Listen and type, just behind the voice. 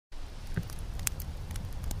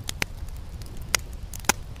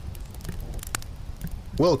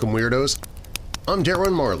Welcome, Weirdos! I'm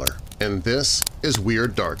Darren Marlar, and this is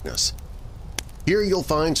Weird Darkness. Here you'll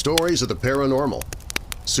find stories of the paranormal,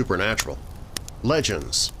 supernatural,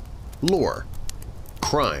 legends, lore,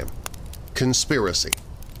 crime, conspiracy,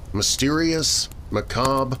 mysterious,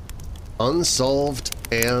 macabre, unsolved,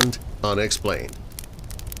 and unexplained.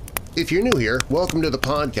 If you're new here, welcome to the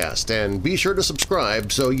podcast, and be sure to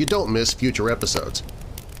subscribe so you don't miss future episodes.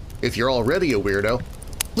 If you're already a weirdo,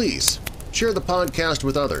 please share the podcast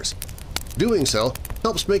with others. Doing so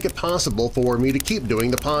helps make it possible for me to keep doing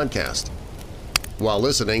the podcast. While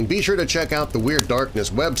listening, be sure to check out the Weird Darkness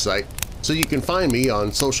website so you can find me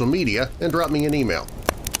on social media and drop me an email.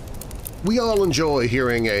 We all enjoy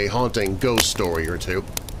hearing a haunting ghost story or two.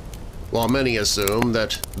 While many assume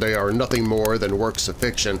that they are nothing more than works of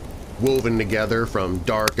fiction woven together from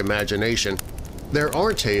dark imagination, there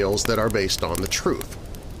are tales that are based on the truth.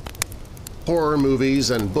 Horror movies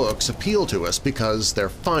and books appeal to us because they're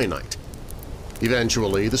finite.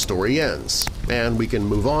 Eventually, the story ends, and we can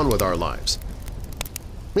move on with our lives.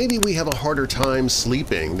 Maybe we have a harder time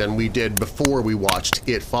sleeping than we did before we watched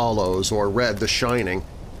It Follows or read The Shining,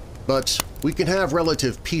 but we can have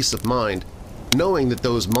relative peace of mind knowing that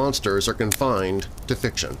those monsters are confined to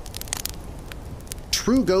fiction.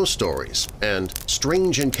 True ghost stories and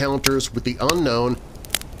strange encounters with the unknown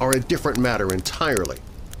are a different matter entirely.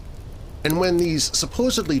 And when these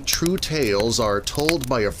supposedly true tales are told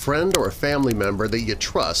by a friend or a family member that you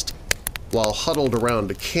trust while huddled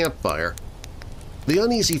around a campfire, the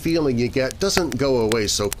uneasy feeling you get doesn't go away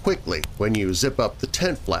so quickly when you zip up the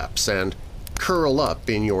tent flaps and curl up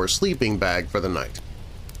in your sleeping bag for the night.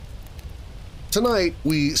 Tonight,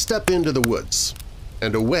 we step into the woods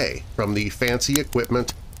and away from the fancy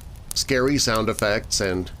equipment, scary sound effects,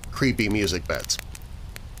 and creepy music beds.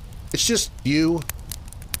 It's just you,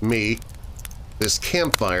 me, this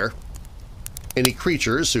campfire, any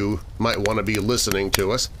creatures who might want to be listening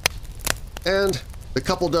to us, and the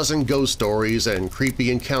couple dozen ghost stories and creepy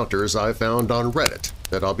encounters I found on Reddit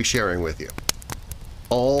that I'll be sharing with you.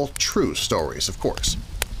 All true stories, of course.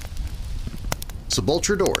 So bolt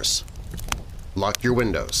your doors, lock your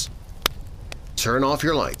windows, turn off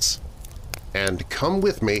your lights, and come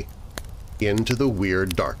with me into the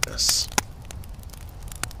Weird Darkness.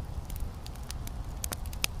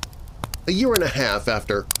 A year and a half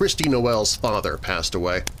after Christy Noel's father passed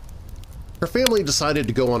away, her family decided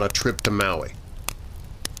to go on a trip to Maui.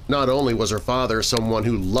 Not only was her father someone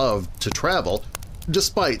who loved to travel,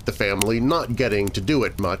 despite the family not getting to do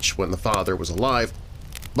it much when the father was alive,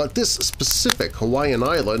 but this specific Hawaiian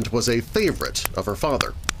island was a favorite of her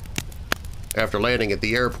father. After landing at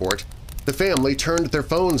the airport, the family turned their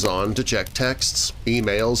phones on to check texts,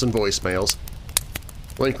 emails, and voicemails.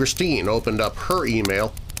 When Christine opened up her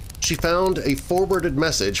email, she found a forwarded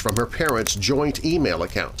message from her parents' joint email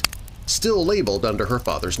account, still labeled under her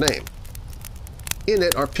father's name. In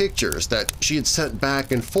it are pictures that she had sent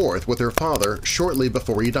back and forth with her father shortly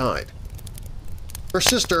before he died. Her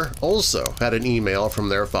sister also had an email from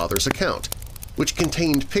their father's account, which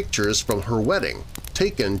contained pictures from her wedding,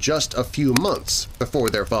 taken just a few months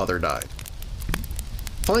before their father died.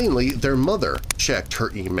 Finally, their mother checked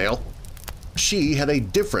her email. She had a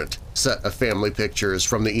different set of family pictures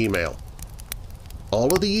from the email.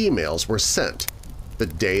 All of the emails were sent the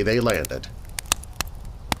day they landed.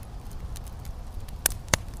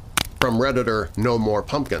 From Redditor No More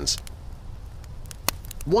Pumpkins.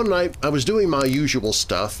 One night, I was doing my usual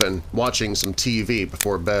stuff and watching some TV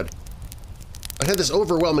before bed. I had this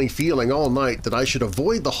overwhelming feeling all night that I should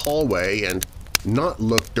avoid the hallway and not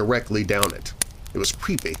look directly down it. It was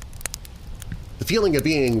creepy. The feeling of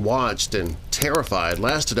being watched and terrified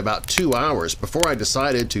lasted about 2 hours before I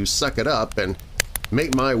decided to suck it up and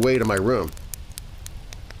make my way to my room.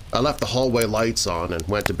 I left the hallway lights on and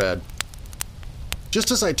went to bed. Just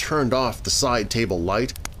as I turned off the side table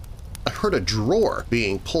light, I heard a drawer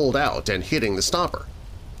being pulled out and hitting the stopper.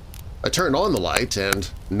 I turned on the light and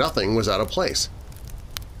nothing was out of place.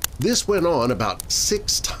 This went on about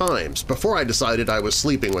 6 times before I decided I was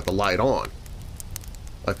sleeping with the light on.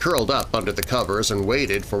 I curled up under the covers and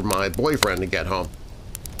waited for my boyfriend to get home.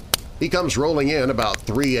 He comes rolling in about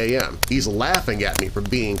 3 a.m. He's laughing at me for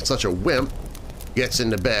being such a wimp, gets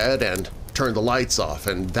into bed and turned the lights off,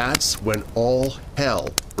 and that's when all hell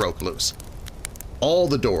broke loose. All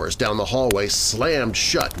the doors down the hallway slammed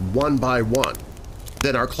shut one by one.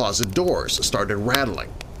 Then our closet doors started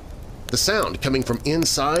rattling. The sound coming from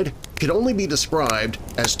inside could only be described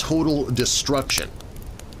as total destruction.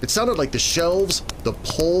 It sounded like the shelves, the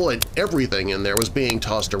pole, and everything in there was being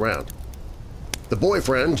tossed around. The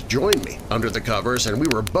boyfriend joined me under the covers, and we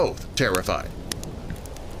were both terrified.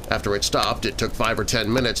 After it stopped, it took 5 or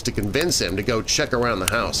 10 minutes to convince him to go check around the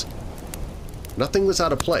house. Nothing was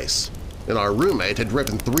out of place, and our roommate had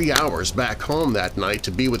driven 3 hours back home that night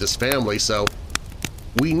to be with his family, so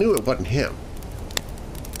we knew it wasn't him.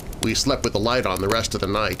 We slept with the light on the rest of the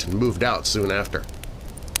night and moved out soon after.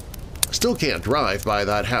 I still can't drive by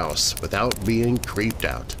that house without being creeped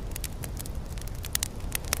out.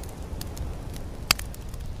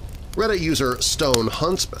 Reddit user Stone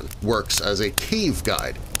Huntsman works as a cave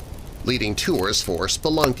guide, leading tours for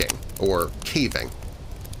spelunking, or caving.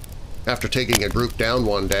 After taking a group down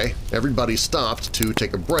one day, everybody stopped to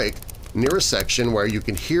take a break near a section where you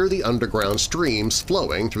can hear the underground streams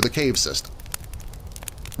flowing through the cave system.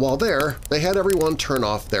 While there, they had everyone turn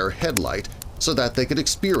off their headlight so that they could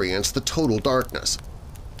experience the total darkness.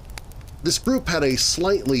 This group had a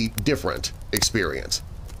slightly different experience.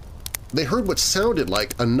 They heard what sounded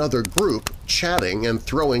like another group chatting and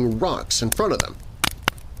throwing rocks in front of them.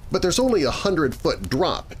 But there's only a 100-foot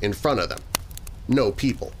drop in front of them. No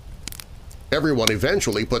people. Everyone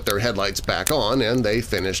eventually put their headlights back on and they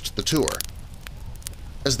finished the tour.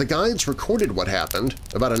 As the guides recorded what happened,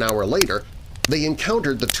 about an hour later, they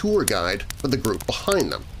encountered the tour guide for the group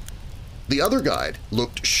behind them. The other guide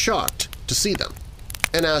looked shocked to see them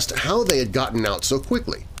and asked how they had gotten out so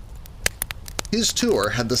quickly. His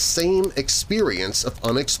tour had the same experience of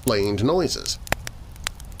unexplained noises.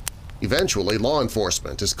 Eventually, law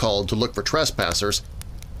enforcement is called to look for trespassers,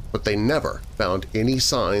 but they never found any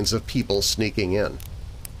signs of people sneaking in.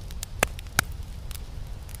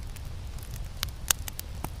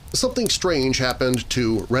 Something strange happened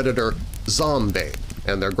to Redditor Zombie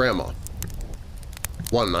and their grandma.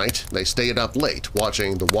 One night, they stayed up late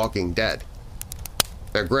watching The Walking Dead.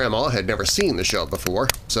 Their grandma had never seen the show before,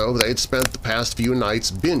 so they'd spent the past few nights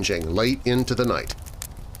binging late into the night.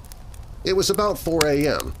 It was about 4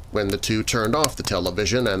 a.m. when the two turned off the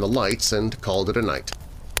television and the lights and called it a night.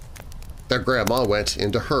 Their grandma went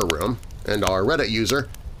into her room, and our Reddit user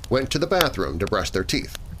went to the bathroom to brush their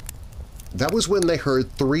teeth. That was when they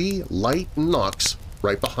heard 3 light knocks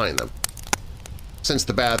right behind them. Since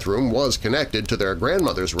the bathroom was connected to their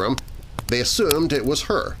grandmother's room, they assumed it was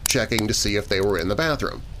her checking to see if they were in the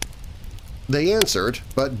bathroom. They answered,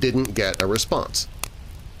 but didn't get a response.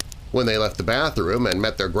 When they left the bathroom and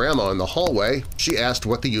met their grandma in the hallway, she asked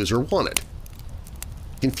what the user wanted.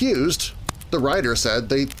 Confused, the writer said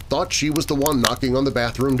they thought she was the one knocking on the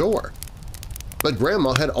bathroom door. But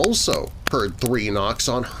Grandma had also heard 3 knocks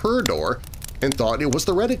on her door and thought it was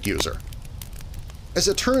the Reddit user. As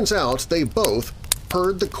it turns out, they both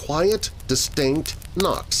heard the quiet, distinct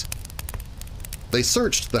knocks. They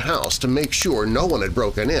searched the house to make sure no one had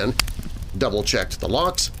broken in, double-checked the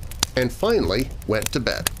locks, and finally went to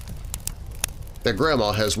bed. Their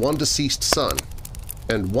grandma has 1 deceased son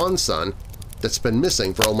and 1 son that's been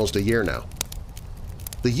missing for almost a year now.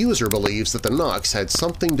 The user believes that the knocks had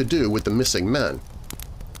something to do with the missing men.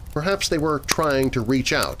 Perhaps they were trying to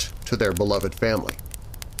reach out to their beloved family.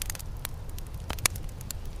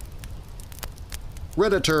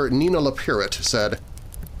 Redditor Nina LaPirate said,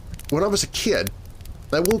 "When I was a kid,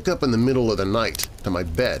 I woke up in the middle of the night to my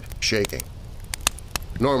bed shaking.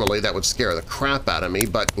 Normally that would scare the crap out of me,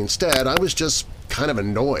 but instead I was just kind of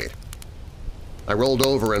annoyed. I rolled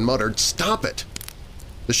over and muttered, 'Stop it!'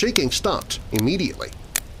 The shaking stopped immediately.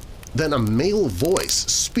 Then a male voice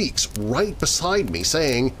speaks right beside me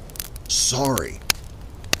saying, 'Sorry.'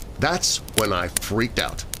 That's when I freaked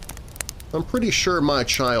out. I'm pretty sure my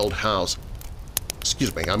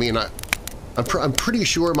I'm pretty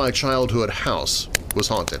sure my childhood house was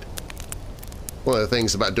haunted." One of the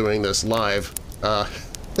things about doing this live,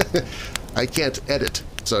 I can't edit,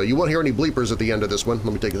 so you won't hear any bleepers at the end of this one.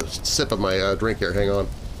 Let me take a sip of my drink here. Hang on.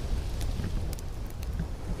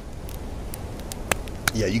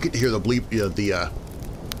 Yeah, you get to hear the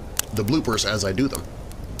the bloopers as I do them.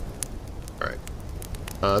 All right.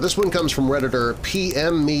 This one comes from Redditor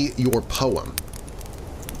PM Me Your Poem.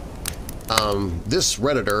 This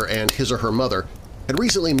Redditor and his or her mother had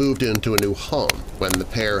recently moved into a new home when the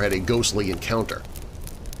pair had a ghostly encounter.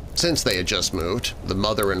 Since they had just moved, the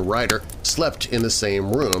mother and writer slept in the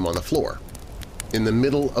same room on the floor. In the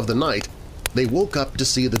middle of the night, they woke up to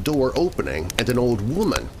see the door opening and an old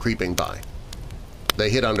woman creeping by. They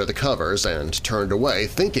hid under the covers and turned away,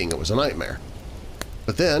 thinking it was a nightmare.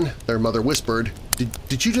 But then their mother whispered,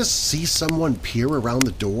 Did you just see someone peer around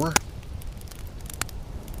the door?"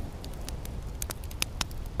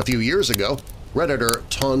 A few years ago, Redditor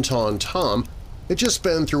Tauntaun Tom had just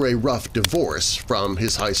been through a rough divorce from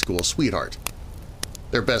his high school sweetheart.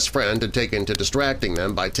 Their best friend had taken to distracting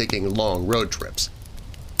them by taking long road trips.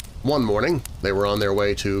 One morning, they were on their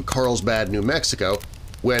way to Carlsbad, New Mexico,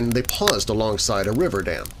 when they paused alongside a river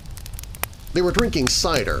dam. They were drinking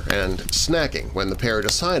cider and snacking when the pair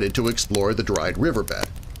decided to explore the dried riverbed.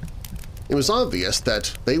 It was obvious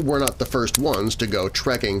that they were not the first ones to go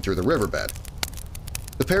trekking through the riverbed.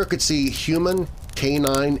 The pair could see human,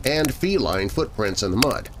 canine, and feline footprints in the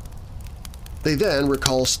mud. They then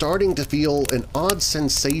recall starting to feel an odd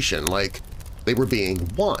sensation like they were being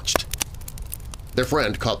watched. Their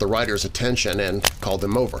friend caught the riders' attention and called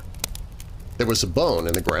them over. There was a bone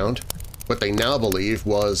in the ground, what they now believe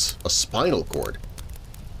was a spinal cord.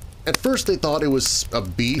 At first they thought it was a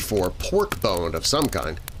beef or pork bone of some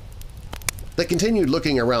kind. They continued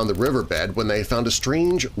looking around the riverbed when they found a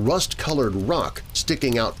strange rust-colored rock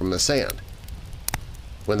sticking out from the sand.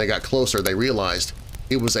 When they got closer, they realized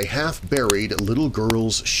it was a half-buried little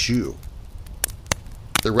girl's shoe.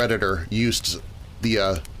 The Reddit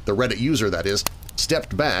user, that is,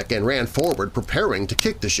 stepped back and ran forward preparing to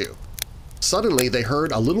kick the shoe. Suddenly they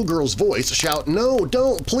heard a little girl's voice shout, "No,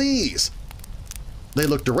 don't, please!" They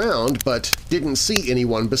looked around but didn't see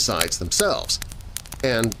anyone besides themselves.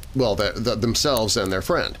 And, well, themselves and their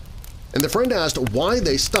friend. And the friend asked why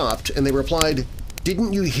they stopped, and they replied,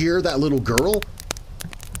 "Didn't you hear that little girl?"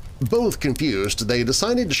 Both confused, they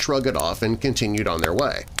decided to shrug it off and continued on their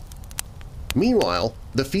way. Meanwhile,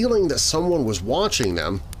 the feeling that someone was watching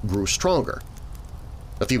them grew stronger.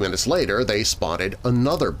 A few minutes later, they spotted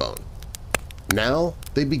another bone. Now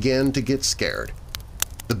they began to get scared.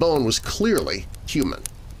 The bone was clearly human.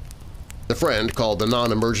 The friend called the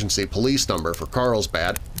non-emergency police number for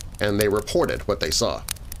Carlsbad, and they reported what they saw.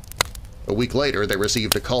 A week later, they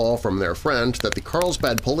received a call from their friend that the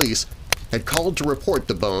Carlsbad police had called to report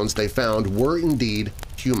the bones they found were indeed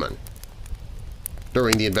human.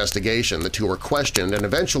 During the investigation, the two were questioned and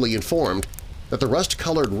eventually informed that the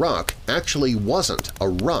rust-colored rock actually wasn't a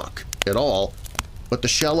rock at all, but the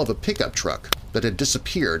shell of a pickup truck that had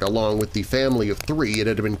disappeared along with the family of 3 it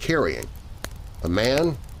had been carrying – a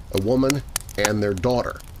man, a woman, and their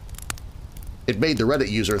daughter. It made the Reddit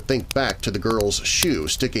user think back to the girl's shoe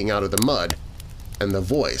sticking out of the mud and the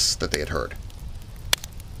voice that they had heard.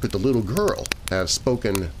 Could the little girl have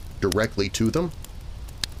spoken directly to them?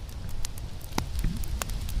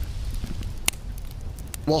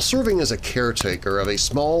 While serving as a caretaker of a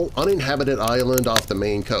small, uninhabited island off the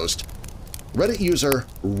Maine coast, Reddit user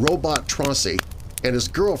Robot Trossi and his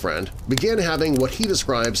girlfriend began having what he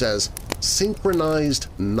describes as synchronized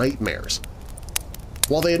nightmares.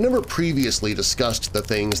 While they had never previously discussed the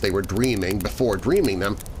things they were dreaming before dreaming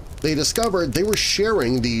them, they discovered they were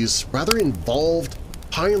sharing these rather involved,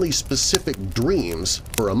 highly specific dreams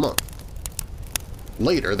for a month.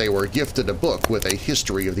 Later, they were gifted a book with a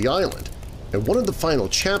history of the island, and one of the final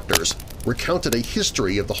chapters recounted a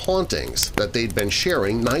history of the hauntings that they'd been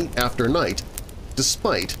sharing night after night,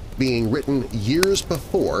 despite being written years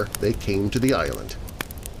before they came to the island.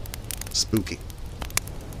 Spooky.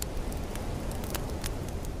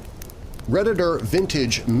 Redditor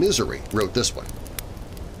Vintage Misery wrote this one.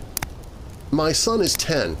 My son is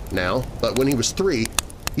 10 now, but when he was 3,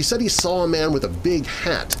 he said he saw a man with a big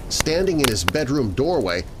hat standing in his bedroom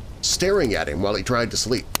doorway staring at him while he tried to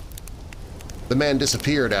sleep. The man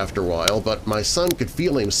disappeared after a while, but my son could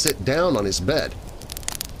feel him sit down on his bed.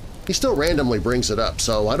 He still randomly brings it up,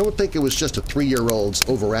 so I don't think it was just a 3-year-old's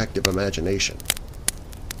overactive imagination.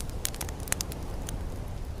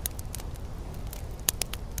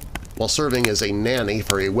 While serving as a nanny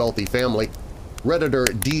for a wealthy family, Redditor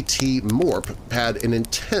DT Morp had an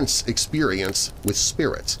intense experience with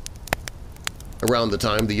spirits. Around the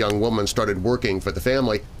time the young woman started working for the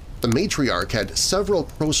family, the matriarch had several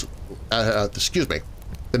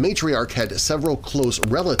close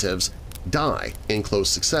relatives die in close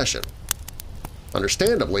succession.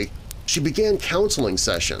 Understandably, she began counseling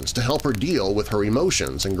sessions to help her deal with her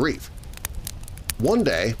emotions and grief. One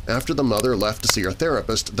day, after the mother left to see her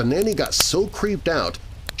therapist, the nanny got so creeped out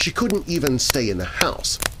she couldn't even stay in the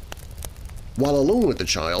house. While alone with the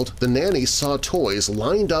child, the nanny saw toys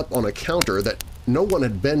lined up on a counter that no one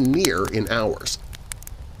had been near in hours.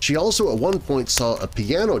 She also at one point saw a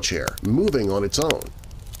piano chair moving on its own.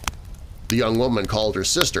 The young woman called her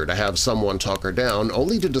sister to have someone talk her down,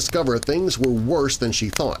 only to discover things were worse than she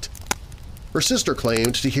thought. Her sister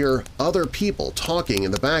claimed to hear other people talking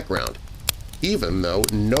in the background, even though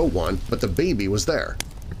no one but the baby was there.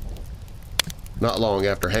 Not long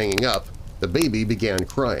after hanging up, the baby began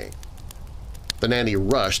crying. The nanny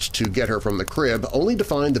rushed to get her from the crib, only to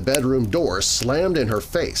find the bedroom door slammed in her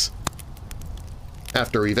face.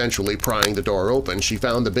 After eventually prying the door open, she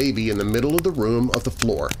found the baby in the middle of the room of the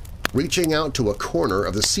floor, reaching out to a corner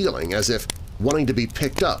of the ceiling as if wanting to be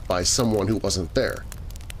picked up by someone who wasn't there.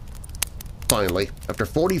 Finally, after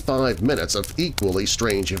 45 minutes of equally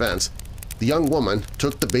strange events, the young woman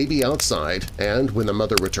took the baby outside and, when the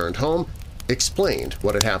mother returned home, explained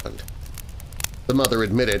what had happened. The mother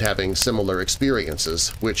admitted having similar experiences,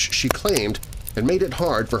 which she claimed had made it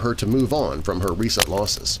hard for her to move on from her recent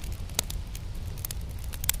losses.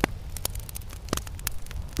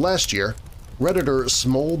 Last year, Redditor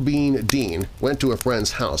Smolbean Dean went to a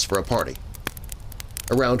friend's house for a party.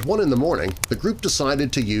 Around 1 in the morning, the group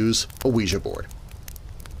decided to use a Ouija board.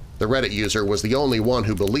 The Reddit user was the only one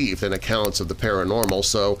who believed in accounts of the paranormal,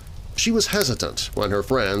 so she was hesitant when her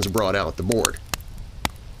friends brought out the board.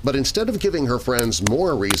 But instead of giving her friends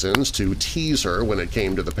more reasons to tease her when it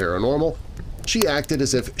came to the paranormal, she acted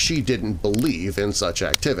as if she didn't believe in such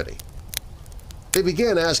activity. They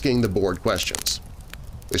began asking the board questions.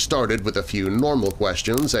 They started with a few normal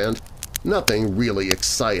questions, and nothing really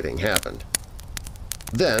exciting happened.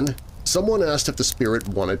 Then, someone asked if the spirit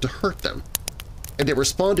wanted to hurt them, and it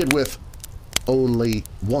responded with, "Only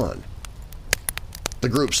one." The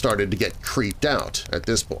group started to get creeped out at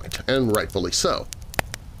this point, and rightfully so.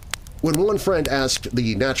 When one friend asked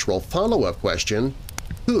the natural follow-up question,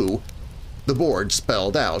 "Who?" the board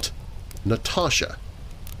spelled out Natasha,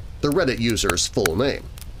 the Reddit user's full name.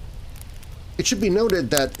 It should be noted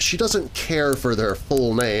that she doesn't care for their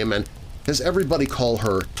full name and has everybody call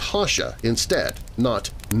her Tasha instead,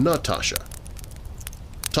 not Natasha.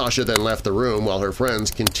 Tasha then left the room while her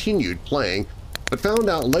friends continued playing, but found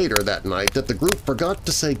out later that night that the group forgot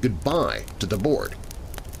to say goodbye to the board.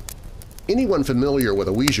 Anyone familiar with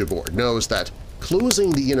a Ouija board knows that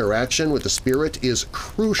closing the interaction with the spirit is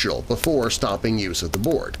crucial before stopping use of the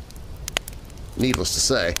board. Needless to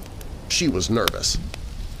say, she was nervous.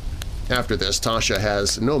 After this, Tasha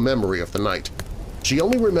has no memory of the night. She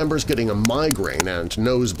only remembers getting a migraine and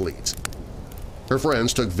nosebleeds. Her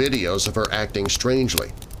friends took videos of her acting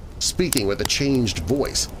strangely, speaking with a changed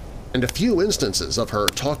voice, and a few instances of her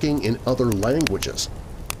talking in other languages.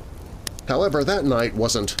 However, that night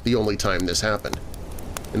wasn't the only time this happened.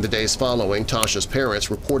 In the days following, Tasha's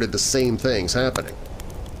parents reported the same things happening.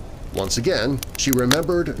 Once again, she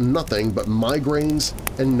remembered nothing but migraines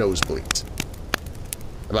and nosebleeds.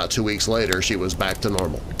 About 2 weeks later, she was back to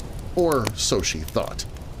normal. Or so she thought.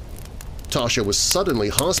 Tasha was suddenly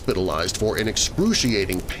hospitalized for an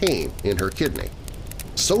excruciating pain in her kidney,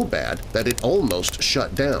 so bad that it almost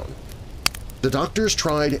shut down. The doctors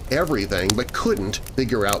tried everything but couldn't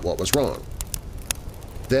figure out what was wrong.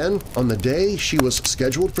 Then, on the day she was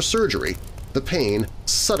scheduled for surgery, the pain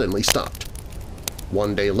suddenly stopped.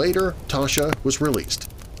 1 day later, Tasha was released.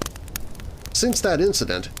 Since that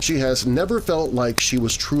incident, she has never felt like she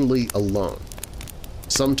was truly alone.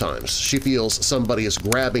 Sometimes she feels somebody is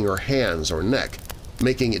grabbing her hands or neck,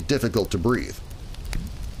 making it difficult to breathe.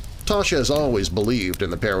 Tasha has always believed in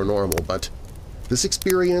the paranormal, but this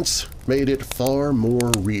experience made it far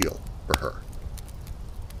more real for her.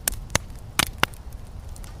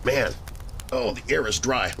 Man, oh, the air is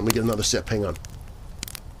dry. Let me get another sip. Hang on.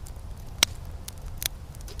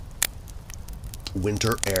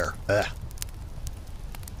 Winter air. Ugh.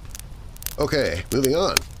 Okay, moving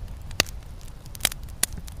on.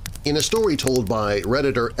 In a story told by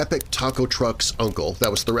Redditor Epic Taco Truck's uncle,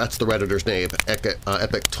 that's the Redditor's name,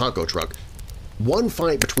 Epic Taco Truck, one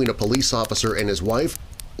fight between a police officer and his wife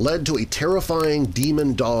led to a terrifying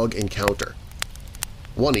demon dog encounter.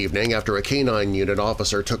 One evening, after a canine unit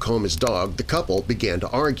officer took home his dog, the couple began to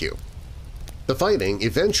argue. The fighting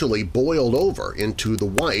eventually boiled over into the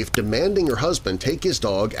wife demanding her husband take his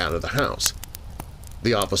dog out of the house.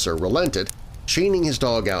 The officer relented, chaining his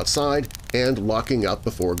dog outside and locking up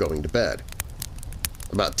before going to bed.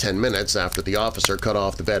 About 10 minutes after the officer cut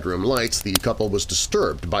off the bedroom lights, the couple was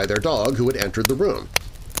disturbed by their dog who had entered the room.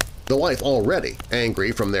 The wife, already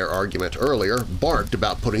angry from their argument earlier, barked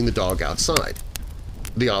about putting the dog outside.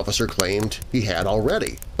 The officer claimed he had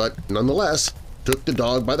already, but nonetheless took the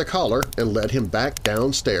dog by the collar and led him back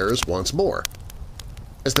downstairs once more.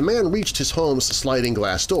 As the man reached his home's sliding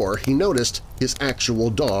glass door, he noticed his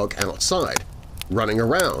actual dog outside, running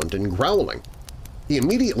around and growling. He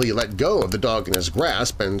immediately let go of the dog in his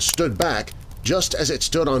grasp and stood back just as it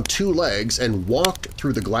stood on 2 legs and walked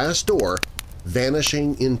through the glass door,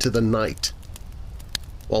 vanishing into the night.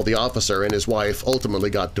 While the officer and his wife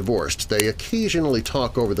ultimately got divorced, they occasionally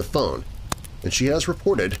talk over the phone, and she has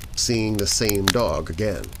reported seeing the same dog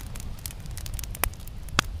again.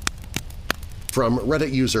 From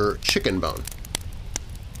Reddit user Chickenbone.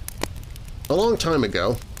 A long time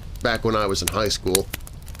ago, back when I was in high school,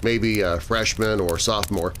 maybe a freshman or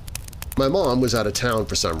sophomore, my mom was out of town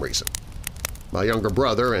for some reason. My younger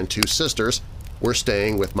brother and 2 sisters were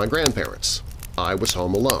staying with my grandparents. I was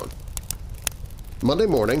home alone. Monday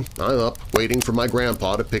morning, I'm up waiting for my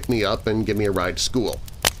grandpa to pick me up and give me a ride to school.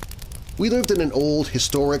 We lived in an old,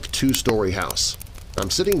 historic two-story house.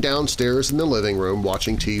 I'm sitting downstairs in the living room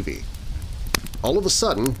watching TV. All of a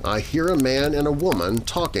sudden, I hear a man and a woman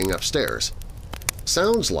talking upstairs.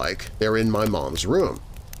 Sounds like they're in my mom's room.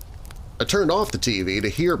 I turned off the TV to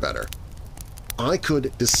hear better. I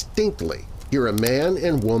could distinctly hear a man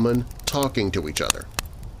and woman talking to each other.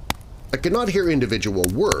 I could not hear individual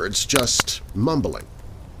words, just mumbling.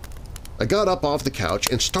 I got up off the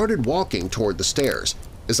couch and started walking toward the stairs.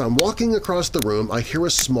 As I'm walking across the room, I hear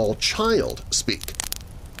a small child speak.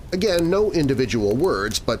 Again, no individual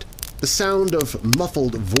words, but the sound of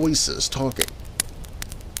muffled voices talking.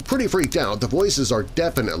 Pretty freaked out, the voices are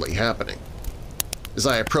definitely happening. As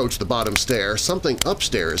I approach the bottom stair, something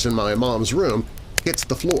upstairs in my mom's room hits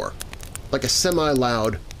the floor, like a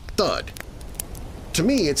semi-loud thud. To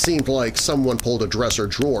me, it seemed like someone pulled a dresser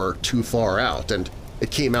drawer too far out and it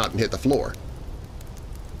came out and hit the floor.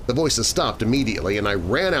 The voices stopped immediately and I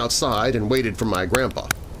ran outside and waited for my grandpa.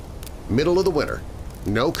 Middle of the winter,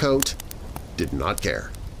 no coat, did not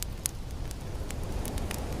care.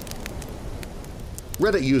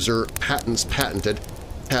 Reddit user Patents Patented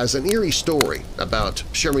has an eerie story about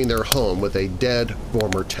sharing their home with a dead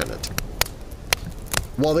former tenant.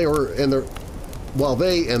 While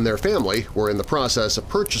they and their family were in the process of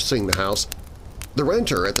purchasing the house, the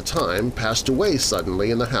renter at the time passed away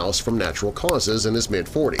suddenly in the house from natural causes in his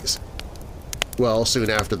mid-40s. Well, soon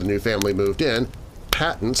after the new family moved in,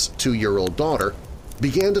 Patent's 2-year-old daughter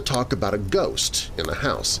began to talk about a ghost in the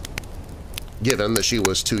house. Given that she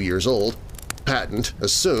was 2 years old, Patent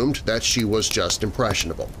assumed that she was just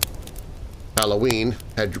impressionable. Halloween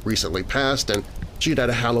had recently passed and she'd had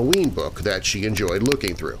a Halloween book that she enjoyed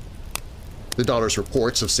looking through. The daughter's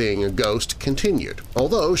reports of seeing a ghost continued,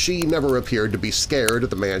 although she never appeared to be scared of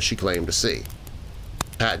the man she claimed to see.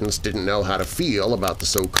 Patents didn't know how to feel about the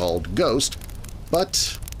so-called ghost,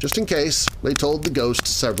 but just in case, they told the ghost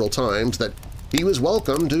several times that he was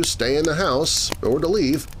welcome to stay in the house or to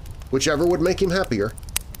leave, whichever would make him happier.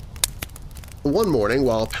 One morning,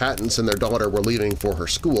 while Patents and their daughter were leaving for her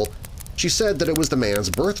school, she said that it was the man's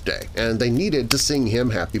birthday and they needed to sing him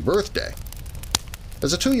happy birthday.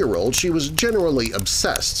 As a 2-year-old, she was generally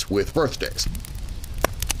obsessed with birthdays.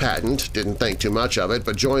 Patent didn't think too much of it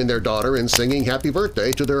but joined their daughter in singing happy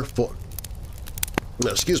birthday to their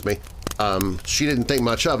She didn't think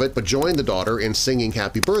much of it but joined the daughter in singing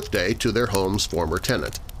happy birthday to their home's former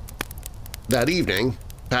tenant. That evening,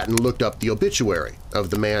 Patent looked up the obituary of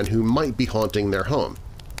the man who might be haunting their home.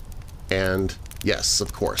 And yes,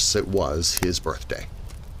 of course, it was his birthday.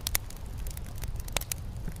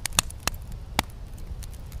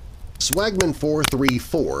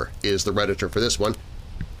 Swagman434 is the Redditor for this one,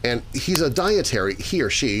 and he or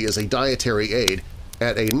she is a dietary aide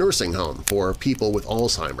at a nursing home for people with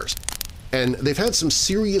Alzheimer's, and they've had some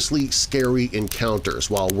seriously scary encounters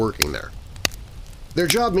while working there. Their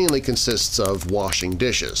job mainly consists of washing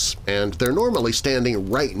dishes, and they're normally standing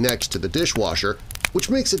right next to the dishwasher, which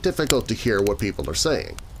makes it difficult to hear what people are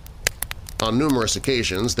saying. On numerous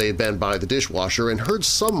occasions, they've been by the dishwasher and heard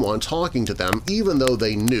someone talking to them even though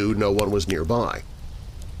they knew no one was nearby.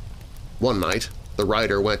 One night, the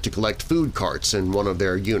writer went to collect food carts in one of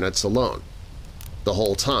their units alone. The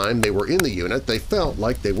whole time they were in the unit, they felt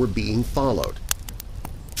like they were being followed.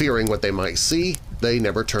 Fearing what they might see, they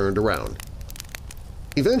never turned around.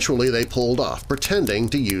 Eventually, they pulled off, pretending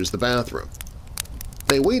to use the bathroom.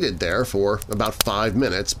 They waited there for about 5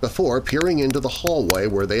 minutes before peering into the hallway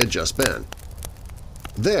where they had just been.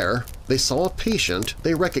 There, they saw a patient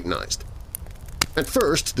they recognized. At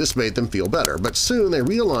first, this made them feel better, but soon they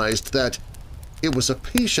realized that it was a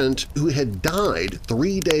patient who had died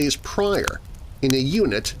 3 days prior in a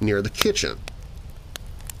unit near the kitchen.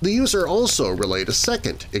 The user also relayed a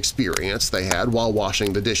second experience they had while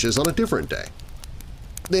washing the dishes on a different day.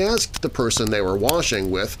 They asked the person they were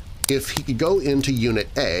washing with if he could go into Unit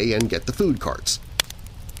A and get the food carts.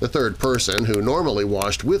 The third person, who normally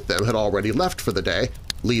washed with them, had already left for the day,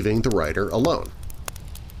 leaving the writer alone.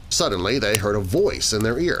 Suddenly, they heard a voice in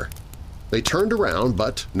their ear. They turned around,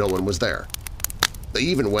 but no one was there. They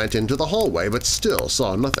even went into the hallway, but still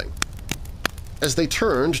saw nothing. As they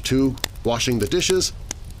turned to washing the dishes,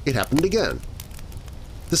 it happened again.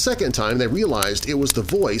 The second time, they realized it was the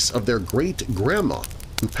voice of their great-grandma,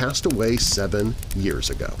 who passed away 7 years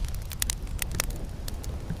ago.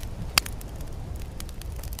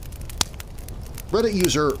 Reddit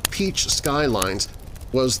user Peach Skylines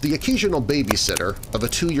was the occasional babysitter of a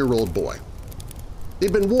 2-year-old boy.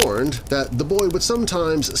 They'd been warned that the boy would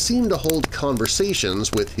sometimes seem to hold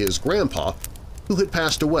conversations with his grandpa who had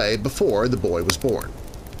passed away before the boy was born.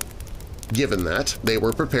 Given that, they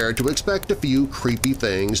were prepared to expect a few creepy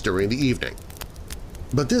things during the evening.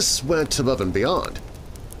 But this went above and beyond.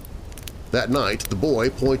 That night, the boy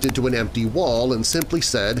pointed to an empty wall and simply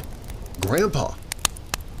said, "Grandpa."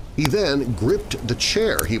 He then gripped the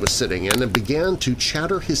chair he was sitting in and began to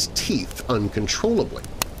chatter his teeth uncontrollably.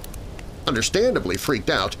 Understandably freaked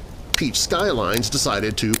out, Peach Skylines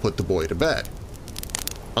decided to put the boy to bed.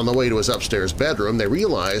 On the way to his upstairs bedroom, they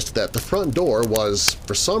realized that the front door was,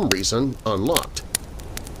 for some reason, unlocked.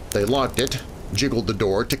 They locked it, jiggled the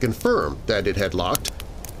door to confirm that it had locked,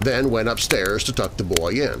 then went upstairs to tuck the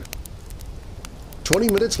boy in. 20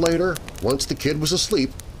 minutes later, once the kid was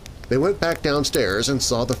asleep, they went back downstairs and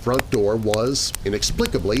saw the front door was,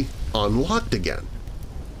 inexplicably, unlocked again.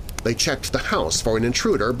 They checked the house for an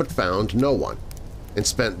intruder but found no one, and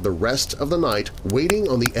spent the rest of the night waiting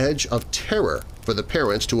on the edge of terror for the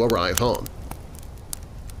parents to arrive home.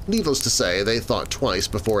 Needless to say, they thought twice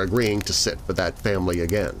before agreeing to sit for that family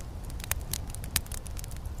again.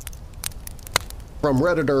 From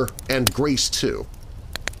Redditor and Grace 2.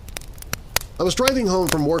 I was driving home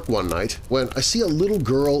from work one night when I see a little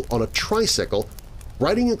girl on a tricycle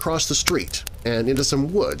riding across the street and into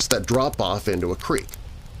some woods that drop off into a creek.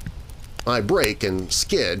 I brake and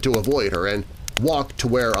skid to avoid her and walked to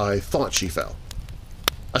where I thought she fell.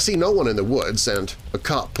 I see no one in the woods, and a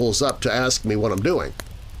cop pulls up to ask me what I'm doing.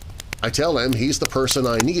 I tell him he's the person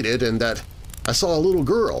I needed and that I saw a little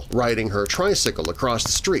girl riding her tricycle across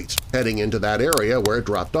the street, heading into that area where it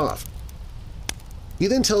dropped off. He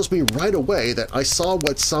then tells me right away that I saw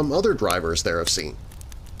what some other drivers there have seen.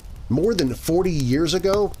 More than 40 years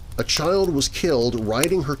ago, a child was killed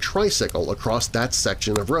riding her tricycle across that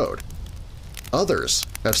section of road. Others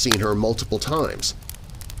have seen her multiple times,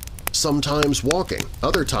 sometimes walking,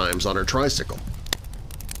 other times on her tricycle.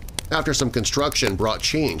 After some construction brought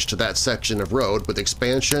change to that section of road with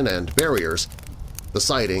expansion and barriers, the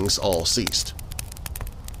sightings all ceased.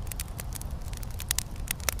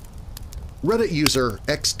 Reddit user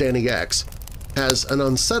xDannyX has an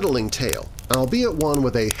unsettling tale, albeit one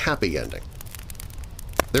with a happy ending.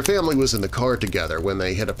 Their family was in the car together when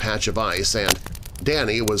they hit a patch of ice, and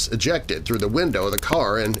Danny was ejected through the window of the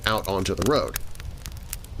car and out onto the road.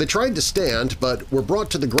 They tried to stand but were brought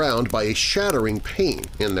to the ground by a shattering pain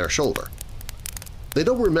in their shoulder. They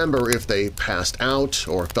don't remember if they passed out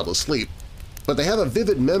or fell asleep, but they have a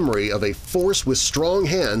vivid memory of a force with strong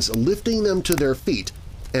hands lifting them to their feet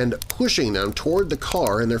and pushing them toward the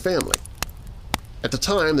car and their family. At the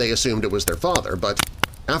time, they assumed it was their father, but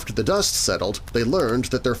after the dust settled, they learned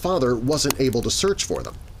that their father wasn't able to search for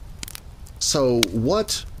them. So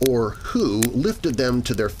what or who lifted them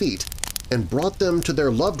to their feet and brought them to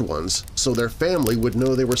their loved ones so their family would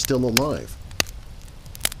know they were still alive?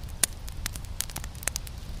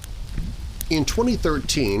 In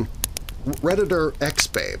 2013, Redditor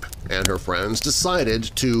xBabe and her friends decided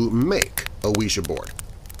to make a Ouija board.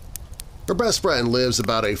 Her best friend lives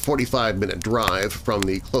about a 45-minute drive from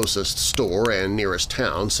the closest store and nearest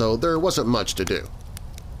town, so there wasn't much to do.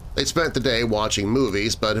 They spent the day watching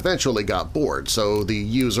movies but eventually got bored, so the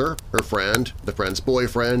user, her friend, the friend's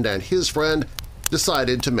boyfriend, and his friend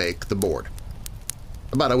decided to make the board.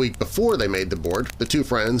 About a week before they made the board, the two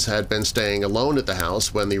friends had been staying alone at the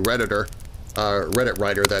house when the Reddit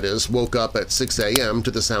writer that is, woke up at 6 a.m.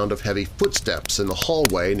 to the sound of heavy footsteps in the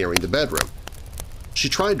hallway nearing the bedroom. She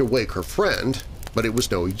tried to wake her friend, but it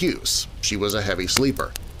was no use. She was a heavy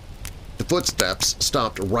sleeper. The footsteps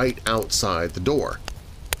stopped right outside the door.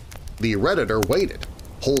 The Redditor waited,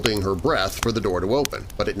 holding her breath for the door to open,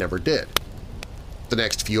 but it never did. The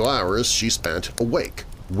next few hours she spent awake,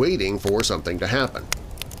 waiting for something to happen.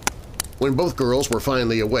 When both girls were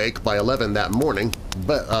finally awake by 11 that morning,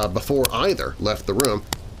 but before either left the room,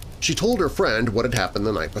 she told her friend what had happened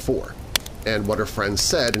the night before, and what her friend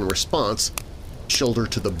said in response chilled her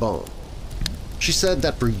to the bone. She said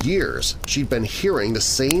that for years she'd been hearing the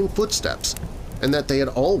same footsteps and that they had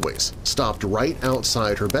always stopped right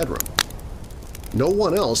outside her bedroom. No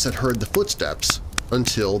one else had heard the footsteps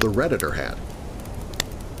until the Redditor had.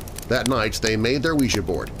 That night they made their Ouija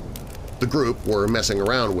board. The group were messing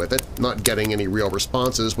around with it, not getting any real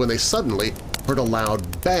responses when they suddenly heard a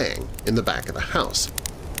loud bang in the back of the house.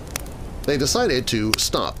 They decided to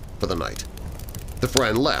stop for the night. The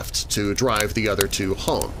friend left to drive the other two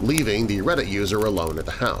home, leaving the Reddit user alone at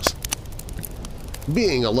the house.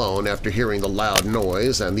 Being alone after hearing the loud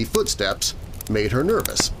noise and the footsteps made her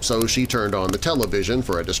nervous, so she turned on the television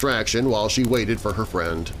for a distraction while she waited for her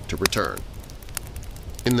friend to return.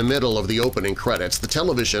 In the middle of the opening credits, the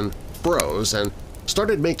television froze and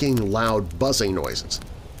started making loud buzzing noises.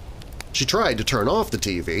 She tried to turn off the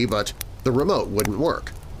TV, but the remote wouldn't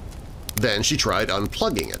work. Then she tried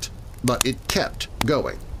unplugging it, but it kept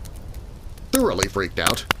going. Thoroughly freaked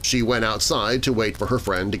out, she went outside to wait for her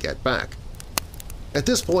friend to get back. At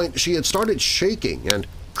this point, she had started shaking and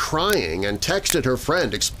crying and texted her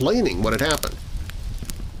friend explaining what had happened.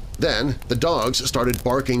 Then the dogs started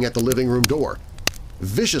barking at the living room door,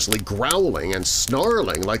 viciously growling and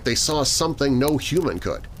snarling like they saw something no human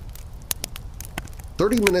could.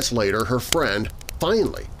 30 minutes later, her friend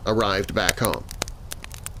finally arrived back home.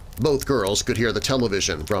 Both girls could hear the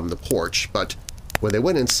television from the porch, but when they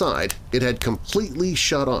went inside, it had completely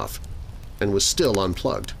shut off and was still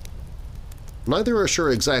unplugged. Neither are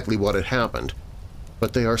sure exactly what had happened,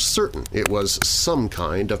 but they are certain it was some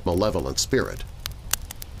kind of malevolent spirit.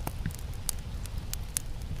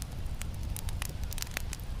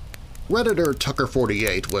 Redditor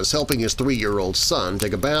Tucker48 was helping his 3-year-old son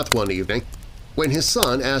take a bath one evening when his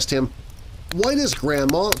son asked him, "Why does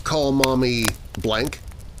Grandma call Mommy blank?"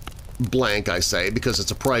 Blank, I say, because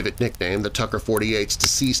it's a private nickname that Tucker48's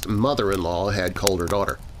deceased mother-in-law had called her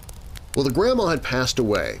daughter. Well, the grandma had passed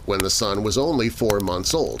away when the son was only 4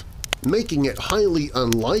 months old, making it highly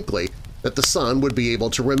unlikely that the son would be able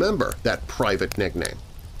to remember that private nickname.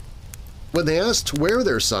 When they asked where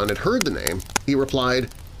their son had heard the name, he replied,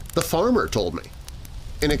 "The farmer told me,"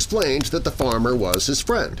 and explained that the farmer was his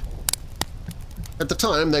friend. At the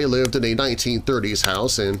time, they lived in a 1930s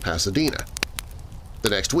house in Pasadena. The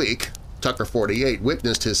next week, Tucker48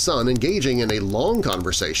 witnessed his son engaging in a long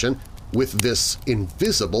conversation with this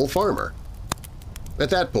invisible farmer. At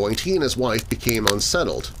that point, he and his wife became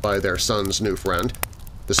unsettled by their son's new friend,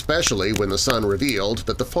 especially when the son revealed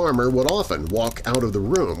that the farmer would often walk out of the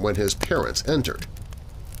room when his parents entered.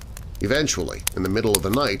 Eventually, in the middle of the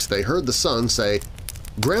night, they heard the son say,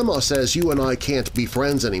 "Grandma says you and I can't be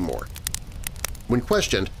friends anymore." When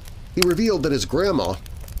questioned, he revealed that his grandma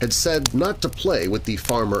had said not to play with the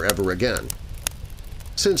farmer ever again.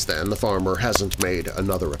 Since then, the farmer hasn't made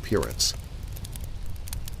another appearance.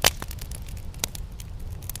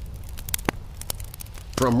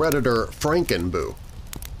 From Redditor Frankenboo.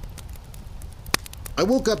 I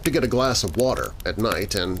woke up to get a glass of water at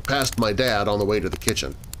night and passed my dad on the way to the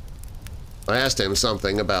kitchen. I asked him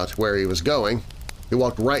something about where he was going. He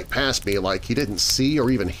walked right past me like he didn't see or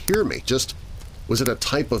even hear me, just was in a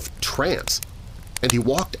type of trance, and he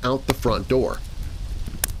walked out the front door.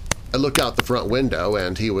 I looked out the front window,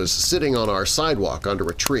 and he was sitting on our sidewalk under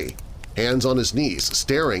a tree, hands on his knees,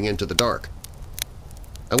 staring into the dark.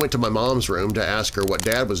 I went to my mom's room to ask her what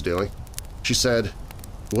Dad was doing. She said,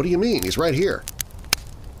 "What do you mean? He's right here."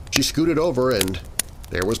 She scooted over, and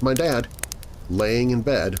there was my dad, laying in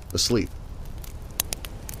bed, asleep.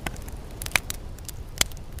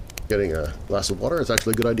 Getting a glass of water is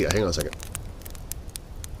actually a good idea. Hang on a second.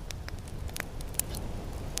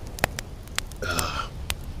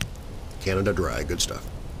 Canada Dry, good stuff.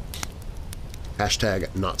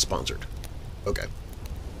 Hashtag not sponsored. Okay.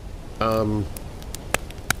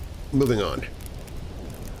 Moving on.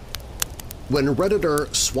 When Redditor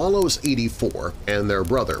Swallows84 and their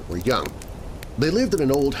brother were young, they lived in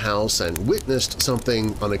an old house and witnessed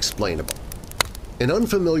something unexplainable. An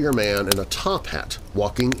unfamiliar man in a top hat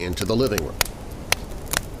walking into the living room.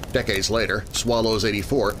 Decades later,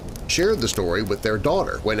 Swallows84 shared the story with their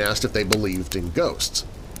daughter when asked if they believed in ghosts.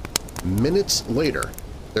 Minutes later,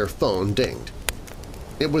 their phone dinged.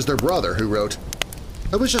 It was their brother who wrote,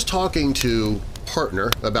 "I was just talking to partner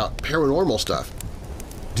about paranormal stuff.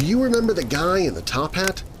 Do you remember the guy in the top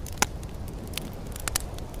hat?"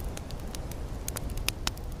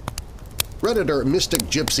 Redditor Mystic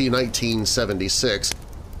Gypsy 1976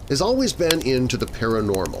 has always been into the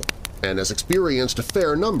paranormal and has experienced a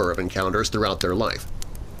fair number of encounters throughout their life.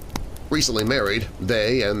 Recently married,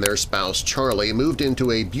 they and their spouse Charlie moved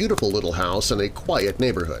into a beautiful little house in a quiet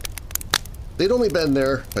neighborhood. They'd only been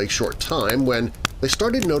there a short time when they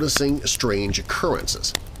started noticing strange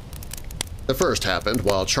occurrences. The first happened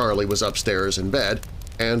while Charlie was upstairs in bed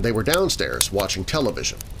and they were downstairs watching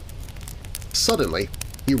television. Suddenly,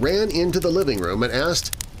 he ran into the living room and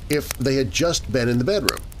asked if they had just been in the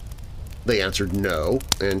bedroom. They answered no,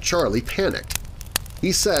 and Charlie panicked.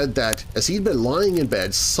 He said that as he'd been lying in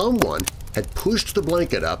bed, someone had pushed the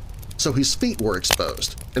blanket up so his feet were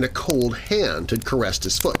exposed, and a cold hand had caressed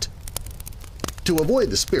his foot. To avoid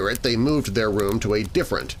the spirit, they moved their room to a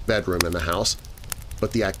different bedroom in the house,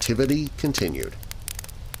 but the activity continued.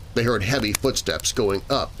 They heard heavy footsteps going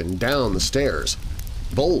up and down the stairs.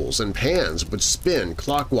 Bowls and pans would spin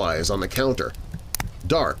clockwise on the counter.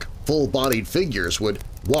 Dark, full-bodied figures would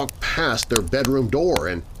walk past their bedroom door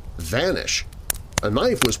and vanish. A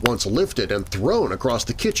knife was once lifted and thrown across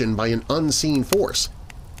the kitchen by an unseen force,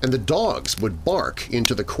 and the dogs would bark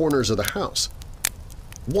into the corners of the house.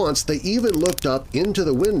 Once they even looked up into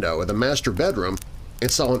the window of the master bedroom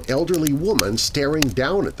and saw an elderly woman staring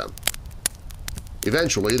down at them.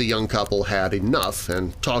 Eventually, the young couple had enough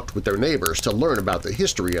and talked with their neighbors to learn about the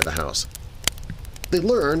history of the house. They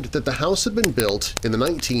learned that the house had been built in the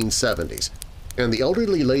 1970s, and the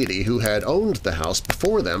elderly lady who had owned the house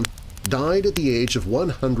before them died at the age of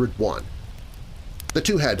 101. The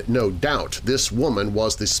two had no doubt this woman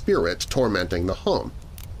was the spirit tormenting the home,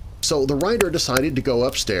 so the writer decided to go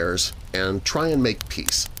upstairs and try and make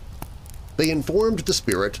peace. They informed the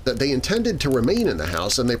spirit that they intended to remain in the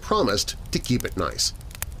house and they promised to keep it nice.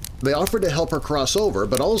 They offered to help her cross over,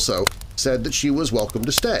 but also said that she was welcome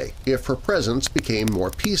to stay if her presence became more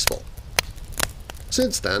peaceful.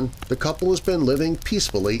 Since then, the couple has been living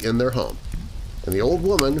peacefully in their home, and the old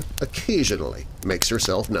woman occasionally makes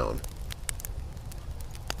herself known.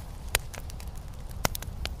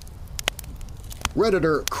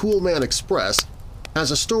 Redditor Coolman Express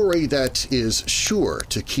has a story that is sure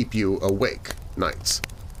to keep you awake nights.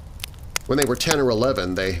 When they were 10 or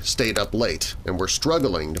 11, they stayed up late and were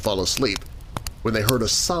struggling to fall asleep when they heard a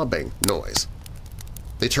sobbing noise.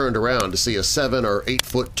 They turned around to see a 7 or 8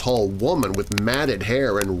 foot tall woman with matted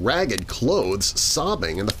hair and ragged clothes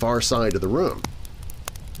sobbing in the far side of the room.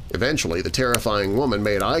 Eventually, the terrifying woman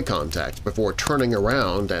made eye contact before turning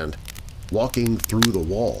around and walking through the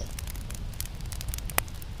wall.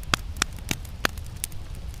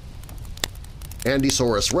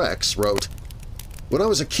 Andysaurus Rex wrote, "When I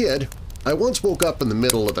was a kid, I once woke up in the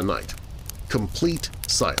middle of the night. Complete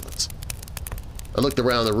silence. I looked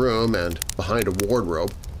around the room and behind a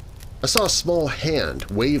wardrobe. I saw a small hand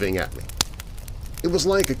waving at me. It was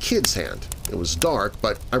like a kid's hand. It was dark,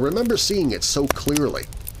 but I remember seeing it so clearly.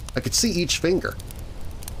 I could see each finger.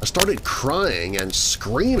 I started crying and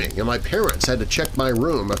screaming, and my parents had to check my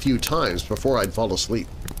room a few times before I'd fall asleep."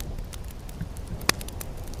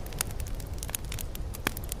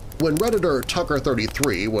 When Redditor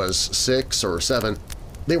Tucker33 was 6 or 7,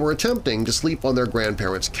 they were attempting to sleep on their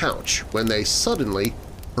grandparents' couch when they suddenly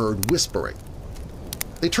heard whispering.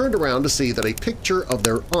 They turned around to see that a picture of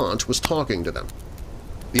their aunt was talking to them.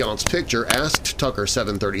 The aunt's picture asked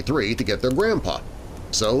Tucker733 to get their grandpa,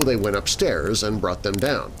 so they went upstairs and brought them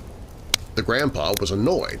down. The grandpa was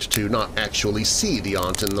annoyed to not actually see the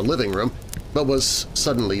aunt in the living room, but was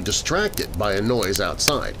suddenly distracted by a noise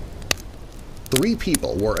outside. 3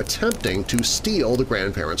 people were attempting to steal the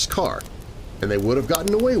grandparents' car, and they would have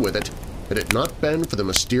gotten away with it had it not been for the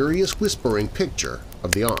mysterious whispering picture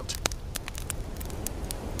of the aunt.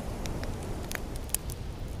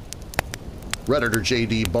 Redditor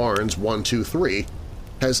J.D. Barnes 123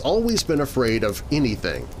 has always been afraid of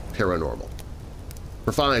anything paranormal.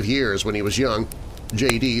 For 5 years when he was young,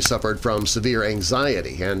 J.D. suffered from severe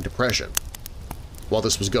anxiety and depression. While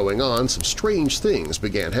this was going on, some strange things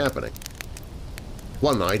began happening.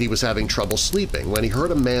 One night he was having trouble sleeping when he heard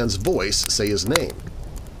a man's voice say his name.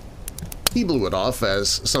 He blew it off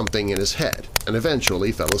as something in his head and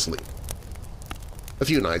eventually fell asleep. A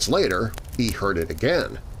few nights later, he heard it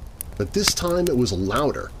again, but this time it was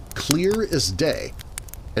louder, clear as day,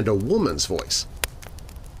 and a woman's voice.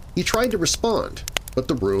 He tried to respond, but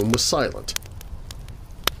the room was silent.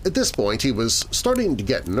 At this point, he was starting to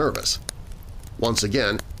get nervous. Once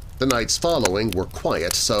again, the nights following were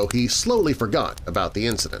quiet, so he slowly forgot about the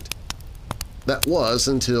incident. That was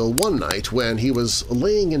until one night when he was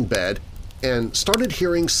laying in bed and started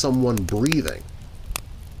hearing someone breathing.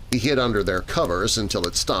 He hid under their covers until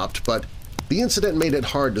it stopped, but the incident made it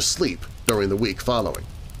hard to sleep during the week following.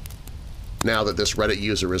 Now that this Reddit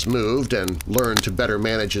user has moved and learned to better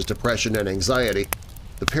manage his depression and anxiety,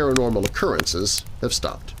 the paranormal occurrences have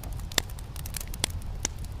stopped.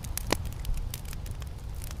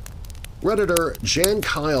 Redditor Jan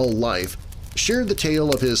Kyle Life shared the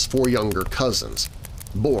tale of his 4 younger cousins,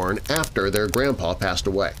 born after their grandpa passed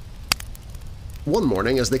away. One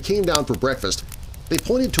morning, as they came down for breakfast, they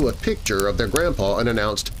pointed to a picture of their grandpa and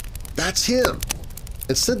announced, "That's him!"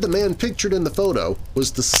 and said the man pictured in the photo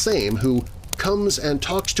was the same who comes and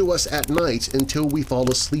talks to us at night until we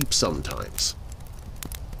fall asleep sometimes.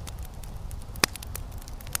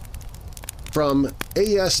 From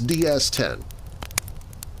ASDS-10.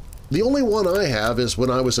 The only one I have is when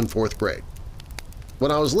I was in 4th grade. When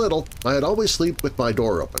I was little, I had always sleep with my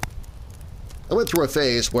door open. I went through a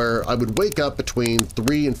phase where I would wake up between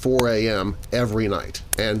 3 and 4 a.m. every night,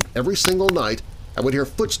 and every single night I would hear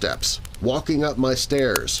footsteps walking up my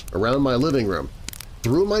stairs, around my living room,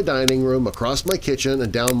 through my dining room, across my kitchen,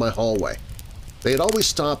 and down my hallway. they'd always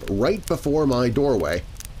stop right before my doorway,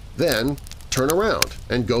 then turn around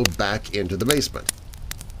and go back into the basement.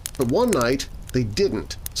 But one night, they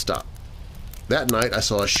didn't stop. That night, I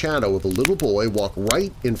saw a shadow of a little boy walk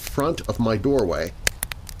right in front of my doorway,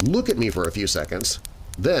 look at me for a few seconds,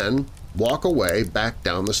 then walk away back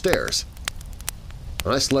down the stairs.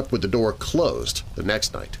 I slept with the door closed the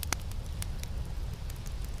next night.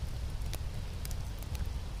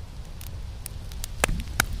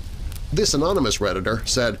 This anonymous Redditor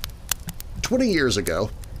said, 20 years ago,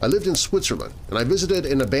 I lived in Switzerland and I visited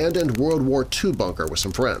an abandoned World War II bunker with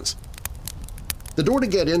some friends. The door to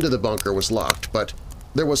get into the bunker was locked, but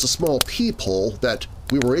there was a small peephole that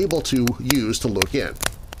we were able to use to look in.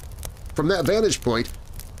 From that vantage point,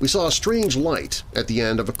 we saw a strange light at the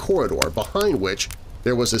end of a corridor behind which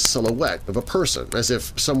there was a silhouette of a person, as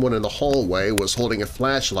if someone in the hallway was holding a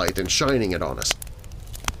flashlight and shining it on us.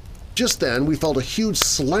 Just then, we felt a huge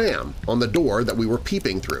slam on the door that we were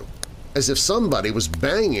peeping through, as if somebody was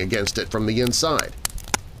banging against it from the inside.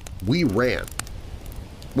 We ran.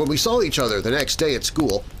 When we saw each other the next day at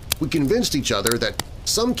school, we convinced each other that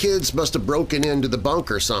some kids must have broken into the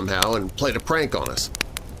bunker somehow and played a prank on us.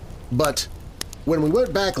 But when we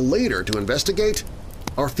went back later to investigate,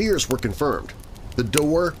 our fears were confirmed. The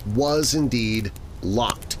door was indeed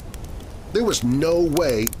locked. There was no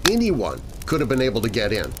way anyone could have been able to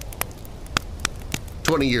get in.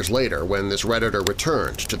 20 years later, when this Redditor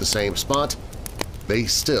returned to the same spot, they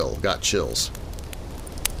still got chills.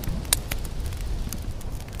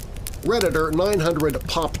 Redditor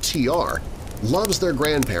 900PopTR loves their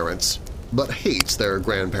grandparents but hates their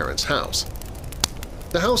grandparents' house.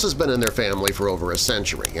 The house has been in their family for over a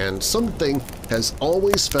century, and something has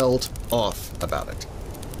always felt off about it.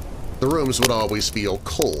 The rooms would always feel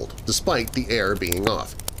cold, despite the air being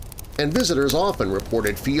off, and visitors often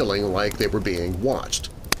reported feeling like they were being watched.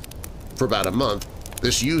 For about a month,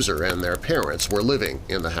 this user and their parents were living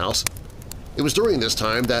in the house. It was during this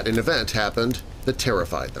time that an event happened that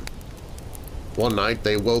terrified them. One night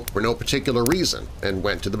they woke for no particular reason and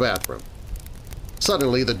went to the bathroom.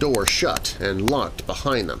 Suddenly the door shut and locked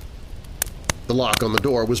behind them. The lock on the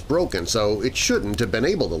door was broken, so it shouldn't have been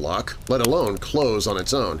able to lock, let alone close on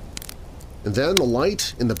its own. And then the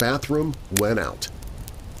light in the bathroom went out.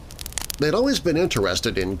 They'd always been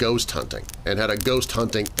interested in ghost hunting and had a ghost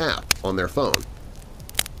hunting app on their phone.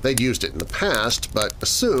 They'd used it in the past, but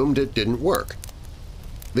assumed it didn't work.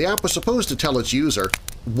 The app was supposed to tell its user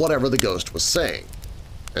whatever the ghost was saying.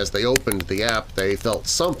 As they opened the app, they felt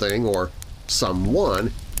something or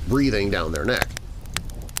someone breathing down their neck.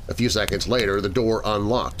 A few seconds later, the door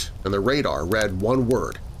unlocked, and the radar read one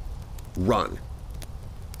word: run.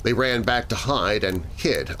 They ran back to hide and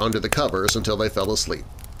hid under the covers until they fell asleep.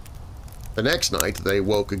 The next night, they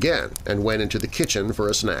woke again and went into the kitchen for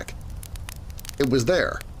a snack. It was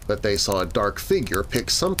there that they saw a dark figure pick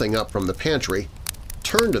something up from the pantry,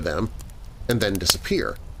 turn to them, and then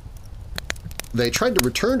disappear. They tried to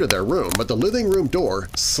return to their room, but the living room door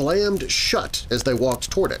slammed shut as they walked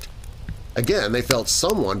toward it. Again, they felt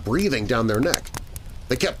someone breathing down their neck.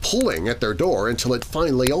 They kept pulling at their door until it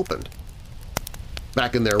finally opened.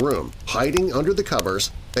 Back in their room, hiding under the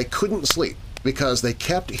covers, they couldn't sleep because they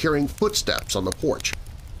kept hearing footsteps on the porch.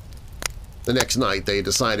 The next night, they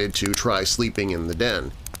decided to try sleeping in the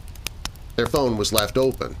den. Their phone was left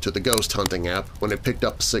open to the ghost hunting app when it picked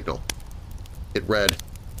up a signal. It read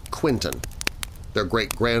Quentin, their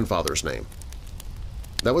great-grandfather's name.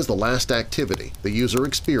 That was the last activity the user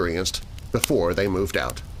experienced before they moved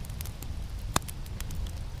out.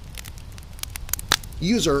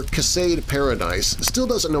 User Cascade Paradise still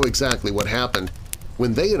doesn't know exactly what happened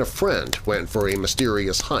when they and a friend went for a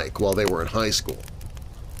mysterious hike while they were in high school.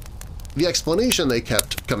 The explanation they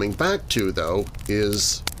kept coming back to, though,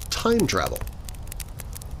 is time travel.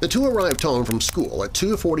 The two arrived home from school at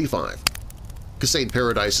 2:45. Cascade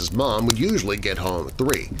Paradise's mom would usually get home at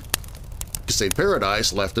 3. Cascade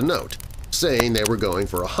Paradise left a note saying they were going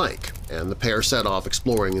for a hike, and the pair set off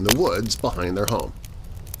exploring in the woods behind their home.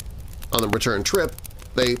 On the return trip,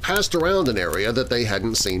 they passed around an area that they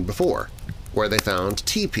hadn't seen before, where they found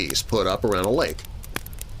teepees put up around a lake.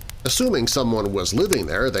 Assuming someone was living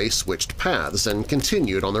there, they switched paths and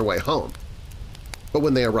continued on their way home. But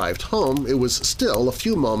when they arrived home, it was still a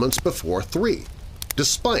few moments before 3,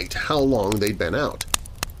 despite how long they'd been out.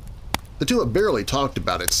 The two have barely talked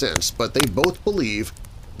about it since, but they both believe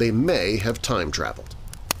they may have time traveled.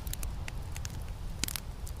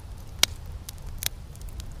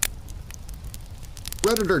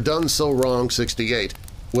 Redditor Done So Wrong 68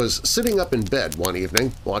 was sitting up in bed one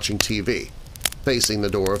evening watching TV, facing the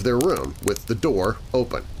door of their room with the door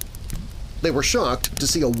open. They were shocked to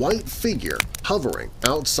see a white figure hovering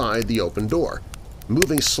outside the open door,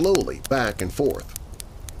 moving slowly back and forth.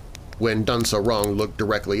 When Done So Wrong looked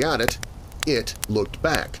directly at it, it looked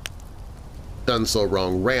back. Done So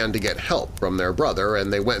Wrong ran to get help from their brother,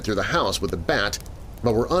 and they went through the house with a bat,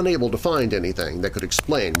 but were unable to find anything that could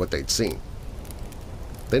explain what they'd seen.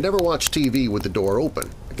 They never watched TV with the door open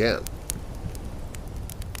again.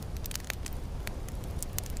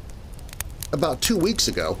 About 2 weeks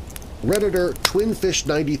ago, Redditor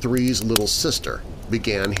Twinfish93's little sister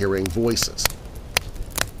began hearing voices.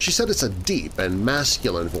 She said it's a deep and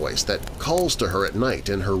masculine voice that calls to her at night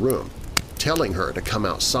in her room, telling her to come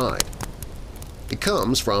outside. It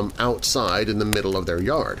comes from outside in the middle of their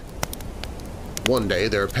yard. One day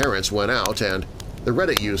their parents went out and the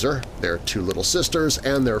Reddit user, their 2 little sisters,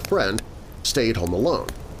 and their friend stayed home alone.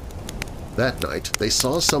 That night they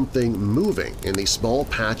saw something moving in the small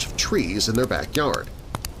patch of trees in their backyard.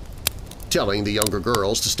 Telling the younger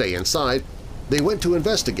girls to stay inside, they went to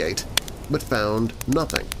investigate, but found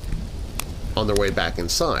nothing. On their way back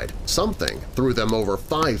inside, something threw them over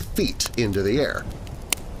 5 feet into the air.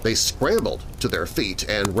 They scrambled to their feet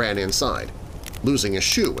and ran inside, losing a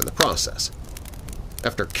shoe in the process.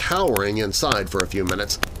 After cowering inside for a few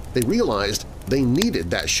minutes, they realized they needed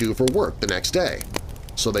that shoe for work the next day,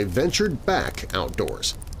 so they ventured back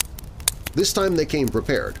outdoors. This time they came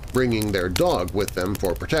prepared, bringing their dog with them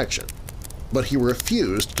for protection, but he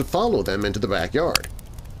refused to follow them into the backyard.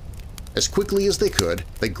 As quickly as they could,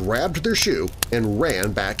 they grabbed their shoe and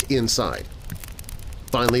ran back inside.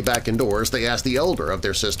 Finally back indoors, they asked the elder of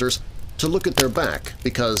their sisters to look at their back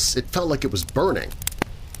because it felt like it was burning.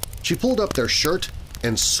 She pulled up their shirt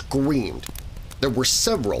and screamed. There were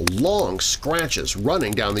several long scratches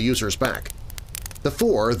running down the user's back. The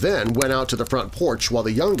 4 then went out to the front porch while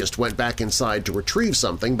the youngest went back inside to retrieve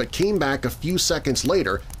something but came back a few seconds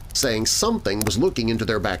later saying something was looking into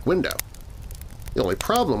their back window. The only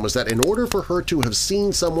problem was that in order for her to have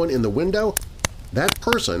seen someone in the window, that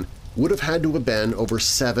person would have had to have been over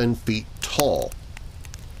 7 feet tall.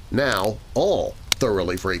 Now, all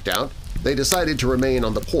thoroughly freaked out, they decided to remain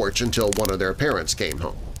on the porch until one of their parents came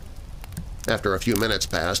home. After a few minutes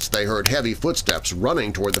passed, they heard heavy footsteps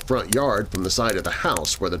running toward the front yard from the side of the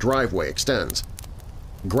house where the driveway extends.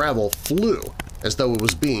 Gravel flew as though it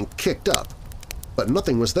was being kicked up, but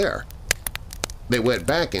nothing was there. They went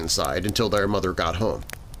back inside until their mother got home.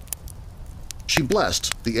 She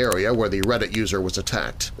blessed the area where the Reddit user was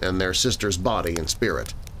attacked and their sister's body and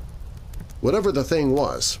spirit. Whatever the thing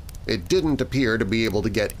was, it didn't appear to be able to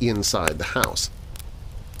get inside the house.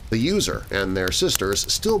 The user and their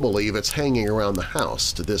sisters still believe it's hanging around the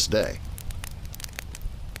house to this day.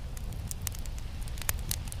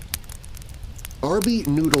 Arby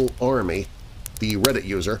Noodle Army, the Reddit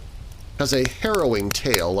user, has a harrowing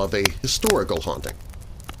tale of a historical haunting.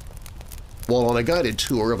 While on a guided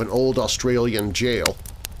tour of an old Australian jail,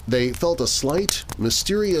 they felt a slight,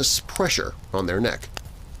 mysterious pressure on their neck,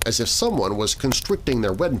 as if someone was constricting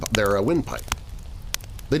their windpipe.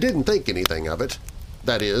 They didn't think anything of it,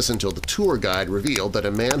 that is, until the tour guide revealed that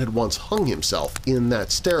a man had once hung himself in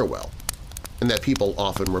that stairwell, and that people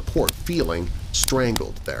often report feeling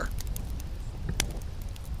strangled there.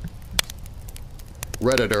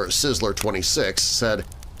 Redditor Sizzler26 said,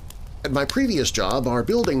 "At my previous job, our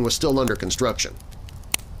building was still under construction.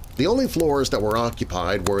 The only floors that were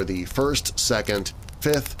occupied were the 1st, 2nd,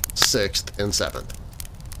 5th, 6th, and 7th.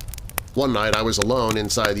 One night I was alone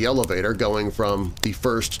inside the elevator going from the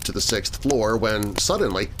 1st to the 6th floor when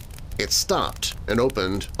suddenly it stopped and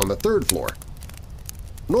opened on the 3rd floor.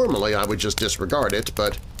 Normally I would just disregard it,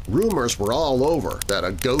 but rumors were all over that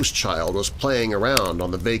a ghost child was playing around on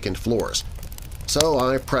the vacant floors. So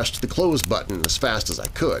I pressed the close button as fast as I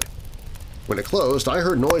could. When it closed, I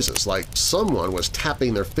heard noises like someone was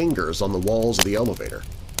tapping their fingers on the walls of the elevator."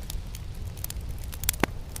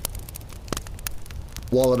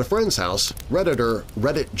 While at a friend's house, Redditor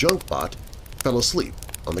Reddit Junkbot fell asleep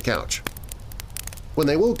on the couch. When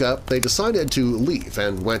they woke up, they decided to leave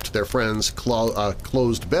and went to their friend's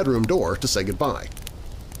closed bedroom door to say goodbye.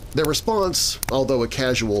 Their response, although a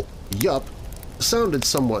casual "yup," sounded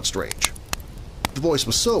somewhat strange. The voice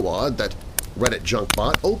was so odd that Reddit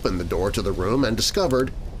Junkbot opened the door to the room and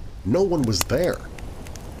discovered no one was there.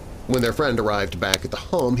 When their friend arrived back at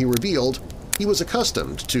the home, he revealed he was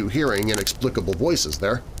accustomed to hearing inexplicable voices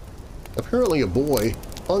there. Apparently a boy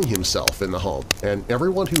hung himself in the home, and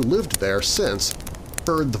everyone who lived there since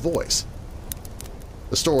heard the voice.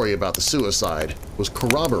 The story about the suicide was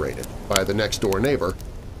corroborated by the next-door neighbor,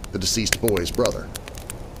 the deceased boy's brother.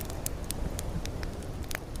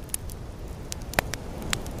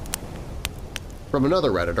 From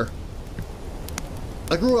another Redditor,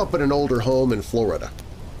 I grew up in an older home in Florida.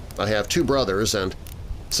 I have 2 brothers, and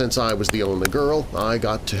since I was the only girl, I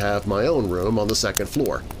got to have my own room on the 2nd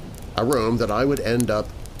floor, a room that I would end up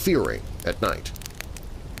fearing at night.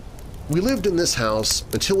 We lived in this house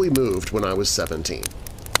until we moved when I was 17.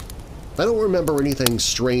 I don't remember anything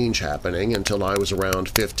strange happening until I was around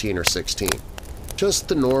 15 or 16. Just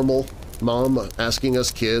the normal mom asking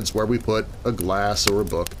us kids where we put a glass or a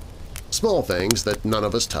book, small things that none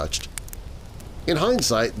of us touched. In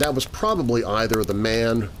hindsight, that was probably either the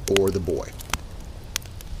man or the boy.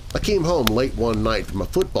 I came home late one night from a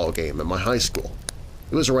football game at my high school.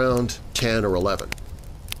 It was around 10 or 11.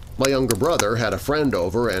 My younger brother had a friend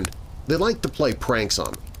over and they liked to play pranks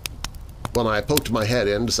on me. When I poked my head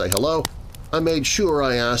in to say hello, I made sure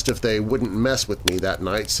I asked if they wouldn't mess with me that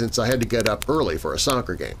night since I had to get up early for a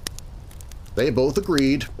soccer game. They both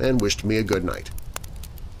agreed and wished me a good night.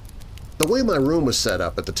 The way my room was set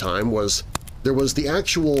up at the time was there was the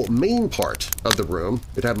actual main part of the room.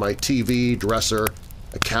 It had my TV, dresser,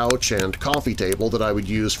 a couch, and coffee table that I would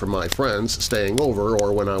use for my friends staying over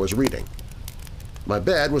or when I was reading. My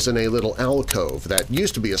bed was in a little alcove that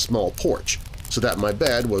used to be a small porch, so that my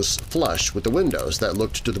bed was flush with the windows that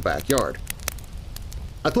looked to the backyard.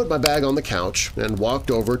 I put my bag on the couch and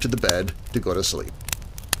walked over to the bed to go to sleep.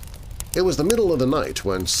 It was the middle of the night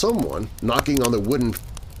when someone knocking on the wooden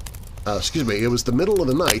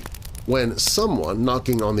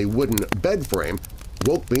bed frame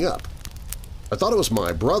woke me up. I thought it was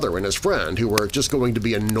my brother and his friend who were just going to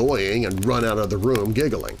be annoying and run out of the room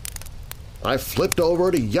giggling. I flipped over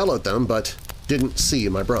to yell at them but didn't see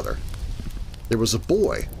my brother. There was a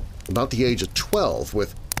boy about the age of 12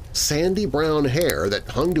 with sandy brown hair that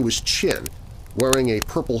hung to his chin, wearing a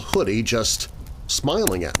purple hoodie, just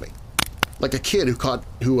smiling at me, like a kid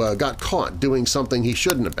who got caught doing something he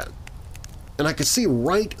shouldn't have been. And I could see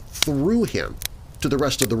right through him to the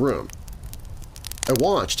rest of the room. I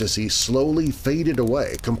watched as he slowly faded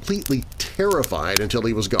away, completely terrified until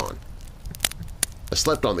he was gone. I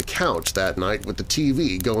slept on the couch that night with the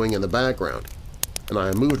TV going in the background, and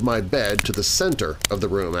I moved my bed to the center of the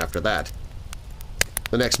room after that.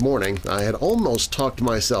 The next morning, I had almost talked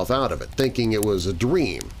myself out of it, thinking it was a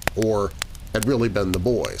dream or had really been the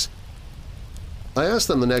boys. I asked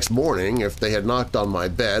them the next morning if they had knocked on my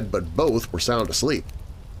bed, but both were sound asleep.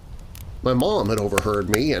 My mom had overheard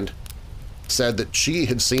me and said that she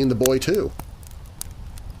had seen the boy too.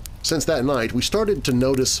 Since that night, we started to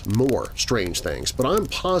notice more strange things, but I'm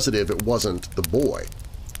positive it wasn't the boy.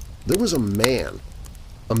 There was a man,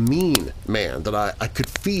 a mean man that I could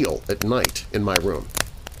feel at night in my room.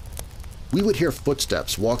 We would hear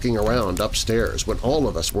footsteps walking around upstairs when all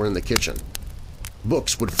of us were in the kitchen.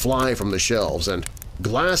 Books would fly from the shelves and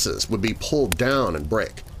glasses would be pulled down and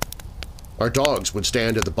break. Our dogs would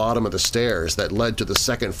stand at the bottom of the stairs that led to the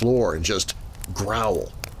 2nd floor and just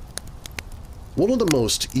growl. One of the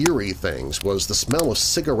most eerie things was the smell of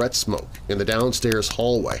cigarette smoke in the downstairs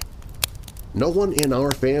hallway. No one in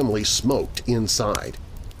our family smoked inside,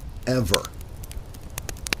 ever.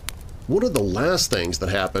 One of the last things that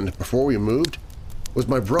happened before we moved was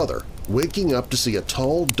my brother waking up to see a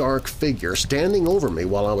tall, dark figure standing over me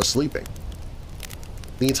while I was sleeping.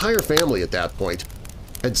 The entire family at that point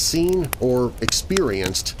had seen or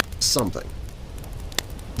experienced something.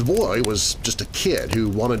 The boy was just a kid who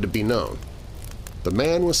wanted to be known. The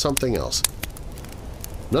man was something else.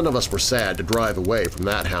 None of us were sad to drive away from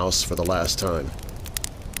that house for the last time.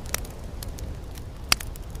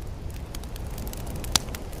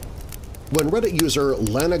 When Reddit user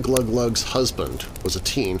Lana Gluglug's husband was a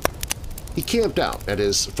teen, he camped out at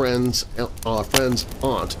his friend's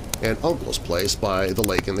aunt and uncle's place by the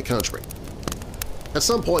lake in the country. At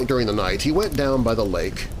some point during the night, he went down by the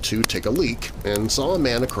lake to take a leak and saw a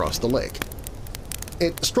man across the lake.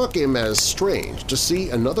 It struck him as strange to see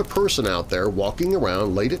another person out there walking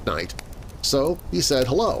around late at night, so he said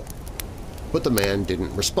hello. But the man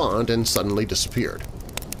didn't respond and suddenly disappeared.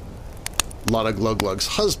 Lana Gluglug's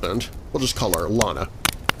husband, we'll just call her Lana,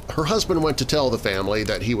 her husband went to tell the family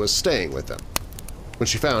that he was staying with them. When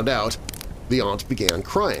she found out, the aunt began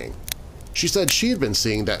crying. She said she had been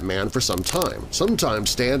seeing that man for some time, sometimes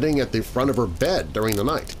standing at the front of her bed during the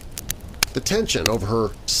night. The tension over her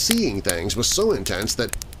seeing things was so intense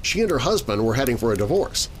that she and her husband were heading for a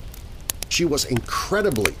divorce. She was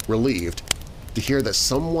incredibly relieved to hear that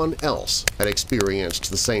someone else had experienced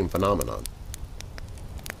the same phenomenon.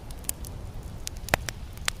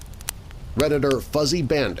 Redditor Fuzzy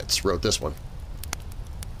Bandits wrote this one.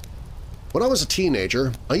 When I was a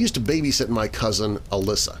teenager, I used to babysit my cousin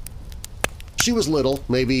Alyssa. She was little,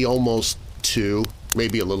 maybe almost 2,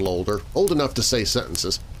 maybe a little older, old enough to say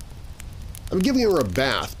sentences. I'm giving her a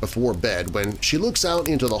bath before bed when she looks out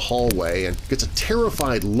into the hallway and gets a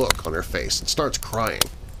terrified look on her face and starts crying.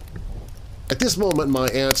 At this moment, my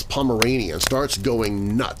aunt's Pomeranian starts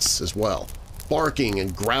going nuts as well, barking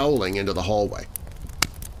and growling into the hallway.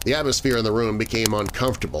 The atmosphere in the room became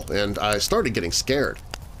uncomfortable, and I started getting scared.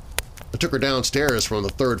 I took her downstairs from the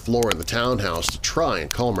third floor in the townhouse to try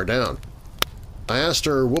and calm her down. I asked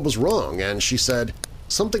her what was wrong, and she said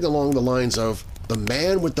something along the lines of, "The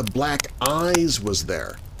man with the black eyes was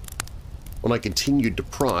there." When I continued to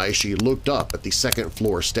pry, she looked up at the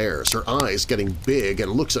second-floor stairs, her eyes getting big,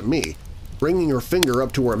 and looks at me, bringing her finger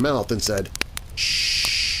up to her mouth and said,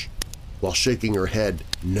 "Shh," while shaking her head,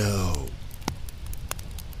 "No."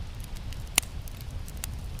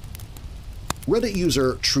 Reddit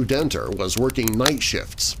user Trudenter was working night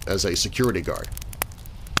shifts as a security guard.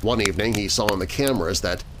 One evening he saw on the cameras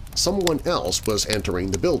that someone else was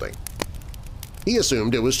entering the building. He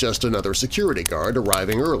assumed it was just another security guard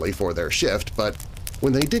arriving early for their shift, but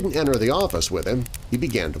when they didn't enter the office with him, he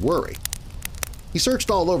began to worry. He searched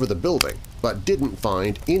all over the building, but didn't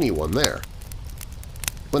find anyone there.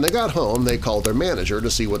 When they got home, they called their manager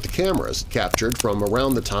to see what the cameras captured from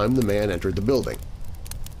around the time the man entered the building.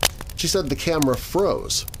 She said the camera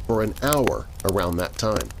froze for an hour around that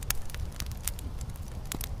time.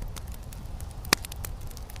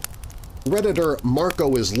 Redditor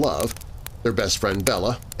Marco is Love, their best friend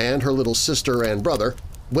Bella, and her little sister and brother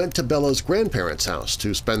went to Bella's grandparents' house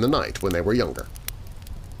to spend the night when they were younger.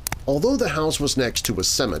 Although the house was next to a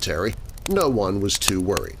cemetery, no one was too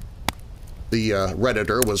worried. The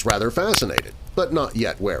Redditor was rather fascinated, but not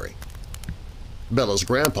yet wary. Bella's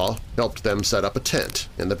grandpa helped them set up a tent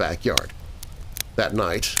in the backyard. That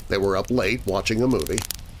night, they were up late watching a movie.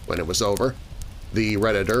 When it was over, the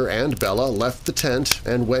Redditor and Bella left the tent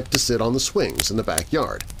and went to sit on the swings in the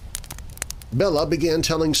backyard. Bella began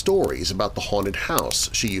telling stories about the haunted house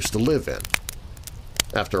she used to live in.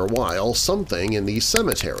 After a while, something in the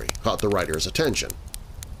cemetery caught the writer's attention.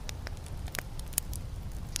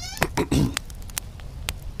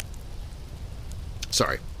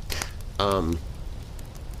 Sorry.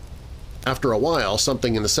 After a while,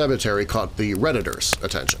 something in the cemetery caught the Redditor's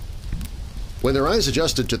attention. When their eyes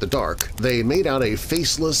adjusted to the dark, they made out a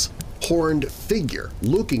faceless, horned figure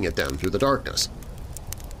looking at them through the darkness.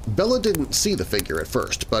 Bella didn't see the figure at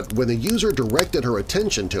first, but when the user directed her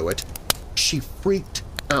attention to it, she freaked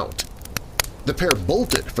out. The pair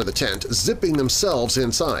bolted for the tent, zipping themselves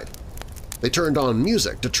inside. They turned on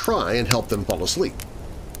music to try and help them fall asleep.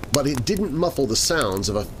 But it didn't muffle the sounds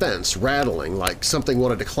of a fence rattling like something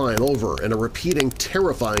wanted to climb over and a repeating,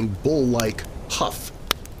 terrifying bull-like huff.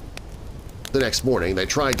 The next morning, they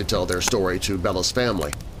tried to tell their story to Bella's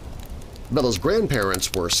family. Bella's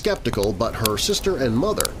grandparents were skeptical, but her sister and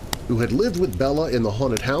mother, who had lived with Bella in the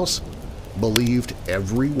haunted house, believed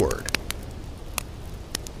every word.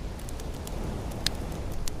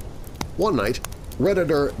 One night,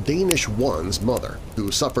 Redditor Danish One's mother,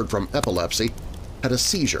 who suffered from epilepsy, had a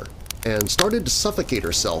seizure and started to suffocate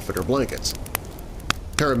herself in her blankets.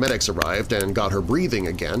 Paramedics arrived and got her breathing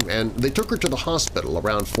again, and they took her to the hospital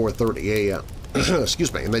around 4:30 a.m.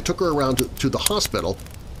 Excuse me, and they took her around to the hospital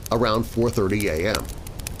around 4:30 a.m.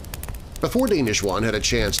 Before Danish One had a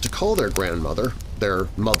chance to call their grandmother, their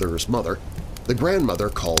mother's mother, the grandmother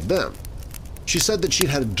called them. She said that she'd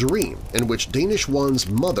had a dream in which Danish One's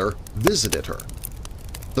mother visited her.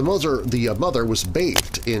 The mother was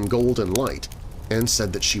bathed in golden light and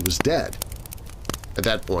said that she was dead. At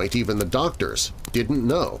that point, even the doctors didn't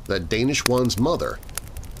know that Danish One's mother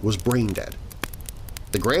was brain dead.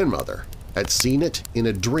 The grandmother had seen it in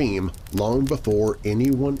a dream long before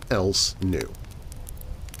anyone else knew.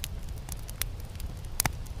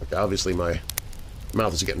 Okay, obviously my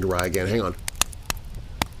mouth is getting dry again. Hang on.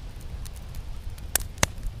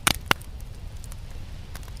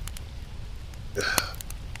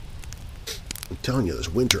 I'm telling you, this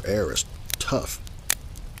winter air is tough.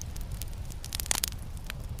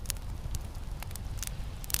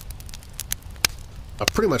 I've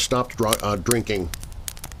pretty much stopped drinking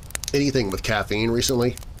anything with caffeine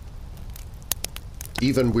recently,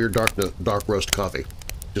 even weird dark roast coffee,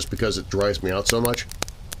 just because it dries me out so much.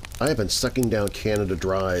 I have been sucking down Canada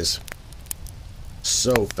Dries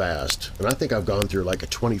so fast, and I think I've gone through like a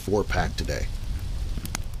 24-pack today.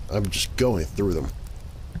 I'm just going through them.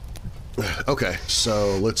 Okay,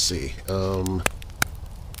 so let's see.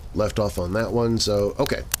 Left off on that one, so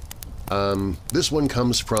okay. This one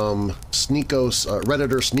comes from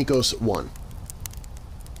Redditor Sneakos1.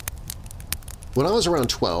 When I was around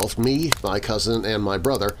 12, me, my cousin, and my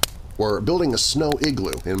brother were building a snow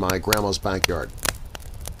igloo in my grandma's backyard.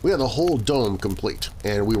 We had the whole dome complete,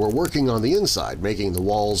 and we were working on the inside, making the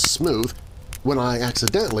walls smooth, when I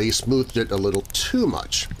accidentally smoothed it a little too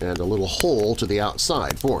much, and a little hole to the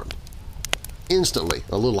outside formed. Instantly,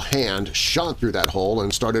 a little hand shot through that hole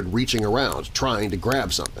and started reaching around, trying to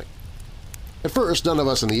grab something. At first, none of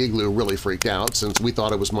us in the igloo really freaked out since we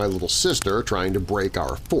thought it was my little sister trying to break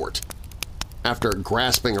our fort. After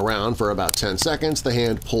grasping around for about 10 seconds, the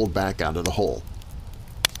hand pulled back out of the hole.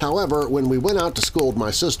 However, when we went out to scold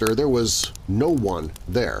my sister, there was no one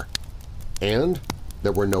there. And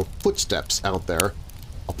there were no footsteps out there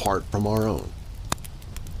apart from our own.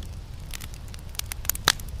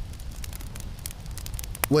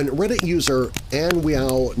 When Reddit user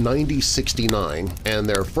AnWeow9069 and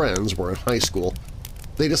their friends were in high school,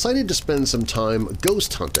 they decided to spend some time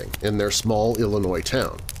ghost hunting in their small Illinois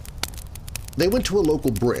town. They went to a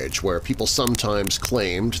local bridge where people sometimes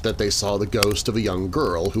claimed that they saw the ghost of a young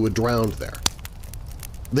girl who had drowned there.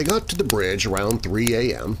 They got to the bridge around 3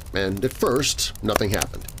 a.m., and at first nothing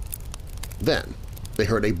happened. Then they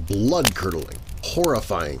heard a blood-curdling,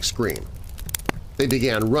 horrifying scream. They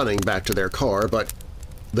began running back to their car, but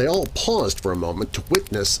they all paused for a moment to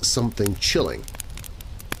witness something chilling.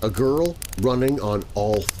 A girl running on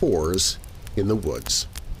all fours in the woods.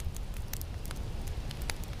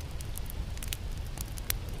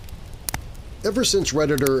 Ever since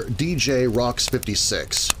Redditor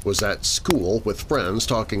DJRocks56 was at school with friends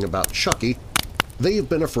talking about Chucky, they've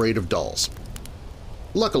been afraid of dolls.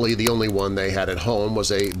 Luckily, the only one they had at home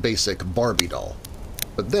was a basic Barbie doll.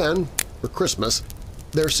 But then, for Christmas,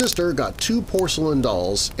 their sister got 2 porcelain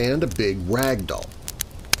dolls and a big rag doll.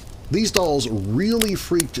 These dolls really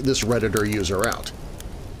freaked this Redditor user out.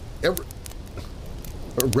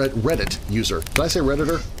 Reddit user. Did I say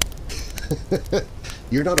Redditor?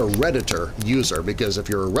 You're not a Redditor user, because if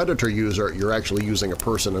you're a Redditor user, you're actually using a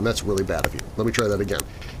person, and that's really bad of you. Let me try that again.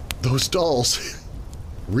 Those dolls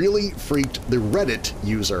really freaked the Reddit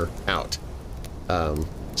user out.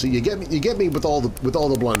 So you get me with all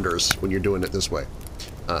the blunders when you're doing it this way.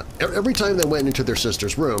 Every time they went into their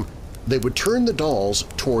sister's room, they would turn the dolls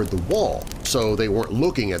toward the wall so they weren't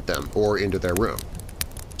looking at them or into their room.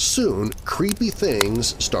 Soon, creepy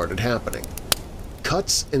things started happening.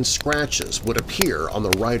 Cuts and scratches would appear on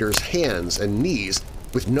the writer's hands and knees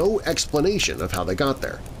with no explanation of how they got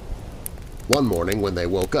there. One morning when they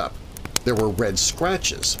woke up, there were red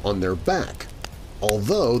scratches on their back,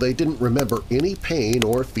 although they didn't remember any pain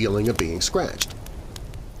or feeling of being scratched.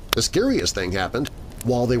 The scariest thing happened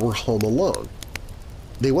while they were home alone.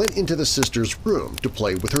 They went into the sister's room to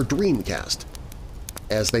play with her Dreamcast.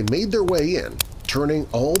 As they made their way in, turning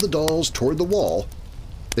all the dolls toward the wall,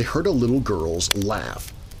 they heard a little girl's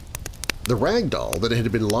laugh. The rag doll that had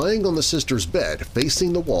been lying on the sister's bed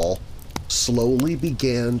facing the wall slowly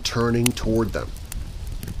began turning toward them.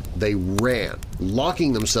 They ran,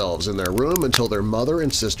 locking themselves in their room until their mother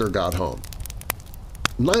and sister got home.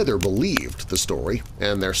 Neither believed the story,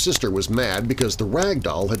 and their sister was mad because the rag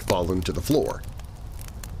doll had fallen to the floor.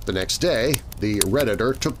 The next day, the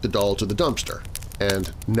Redditor took the doll to the dumpster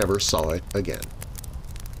and never saw it again.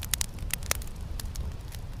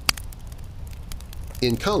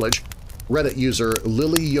 In college, Reddit user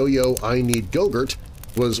Lily Yo-Yo I Need Gogurt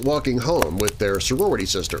was walking home with their sorority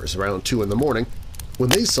sisters around 2 in the morning when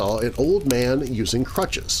they saw an old man using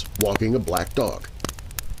crutches walking a black dog.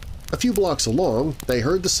 A few blocks along, they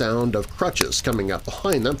heard the sound of crutches coming up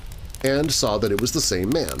behind them and saw that it was the same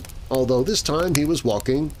man, although this time he was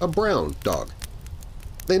walking a brown dog.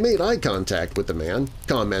 They made eye contact with the man,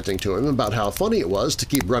 commenting to him about how funny it was to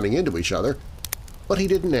keep running into each other, but he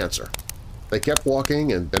didn't answer. They kept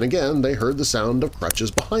walking, and then again they heard the sound of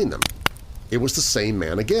crutches behind them. It was the same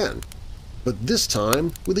man again, but this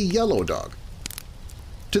time with a yellow dog.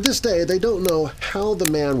 To this day, they don't know how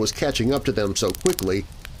the man was catching up to them so quickly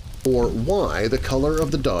or why the color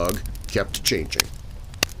of the dog kept changing.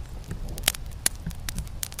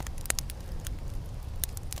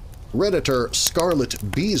 Redditor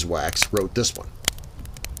Scarlet Beeswax wrote this one.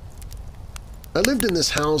 I lived in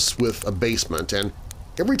this house with a basement, and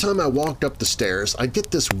every time I walked up the stairs, I'd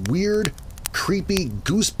get this weird, creepy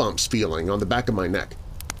goosebumps feeling on the back of my neck.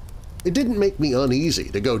 It didn't make me uneasy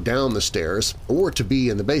to go down the stairs or to be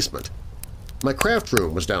in the basement. My craft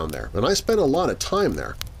room was down there, and I spent a lot of time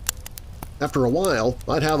there. After a while,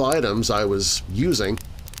 I'd have items I was using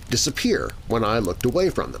disappear when I looked away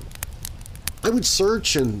from them. I would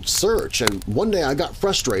search, and one day I got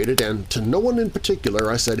frustrated, and to no one in particular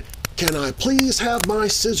I said, "Can I please have my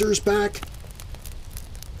scissors back?"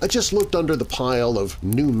 I just looked under the pile of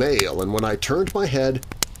new mail, and when I turned my head,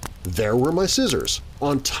 there were my scissors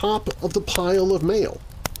on top of the pile of mail.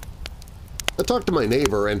 I talked to my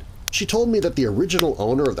neighbor, and she told me that the original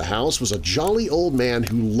owner of the house was a jolly old man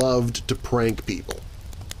who loved to prank people,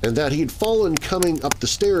 and that he'd fallen coming up the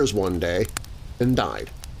stairs one day and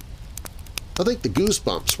died. I think the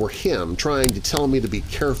goosebumps were him trying to tell me to be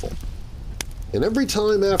careful. And every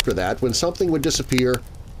time after that, when something would disappear,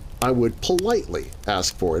 I would politely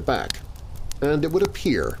ask for it back, and it would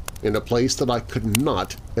appear in a place that I could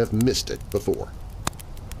not have missed it before.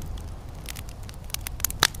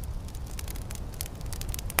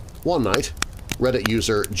 One night, Reddit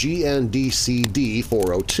user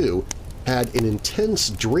GNDCD402 had an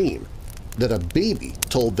intense dream that a baby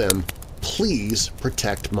told them, "Please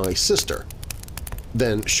protect my sister,"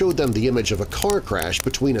 then showed them the image of a car crash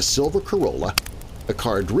between a silver Corolla, a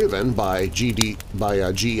car driven by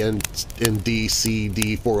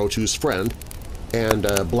GNDCD402's friend, and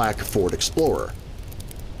a black Ford Explorer.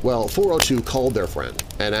 Well, 402 called their friend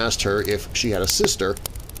and asked her if she had a sister,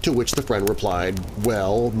 to which the friend replied,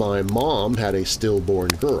 "Well, my mom had a stillborn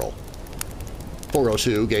girl."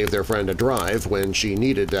 402 gave their friend a drive when she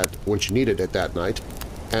needed it that night,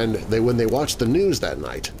 and when they watched the news that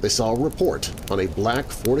night, they saw a report on a black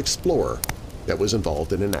Ford Explorer that was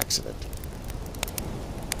involved in an accident.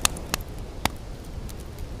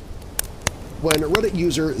 When Reddit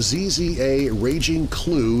user ZZA Raging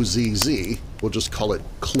Clue ZZ, we'll just call it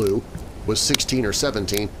Clue, was 16 or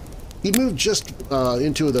 17, he moved just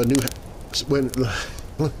into the new when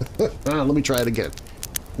let me try it again.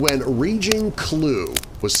 When Raging Clue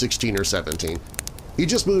was 16 or 17, he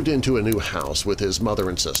just moved into a new house with his mother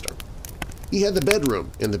and sister. He had the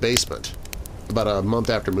bedroom in the basement. About a month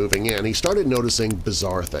after moving in, he started noticing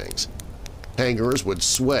bizarre things. Hangers would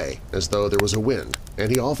sway as though there was a wind, and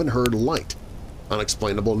he often heard light,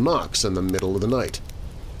 unexplainable knocks in the middle of the night.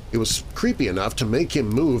 It was creepy enough to make him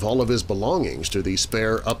move all of his belongings to the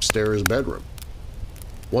spare upstairs bedroom.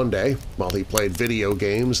 One day, while he played video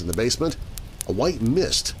games in the basement, a white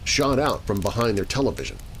mist shot out from behind their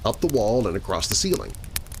television, up the wall and across the ceiling.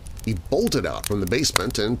 He bolted out from the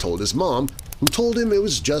basement and told his mom, who told him it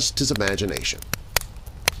was just his imagination.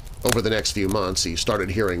 Over the next few months, he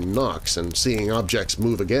started hearing knocks and seeing objects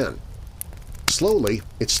move again. Slowly,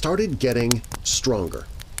 it started getting stronger.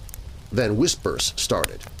 Then whispers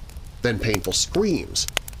started. Then painful screams.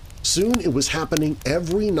 Soon it was happening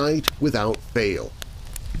every night without fail.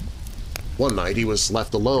 One night he was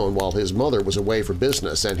left alone while his mother was away for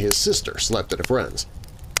business and his sister slept at a friend's.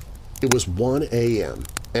 It was 1 a.m.,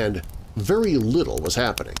 and very little was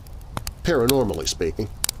happening, paranormally speaking.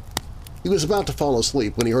 He was about to fall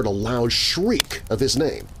asleep when he heard a loud shriek of his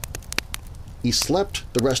name. He slept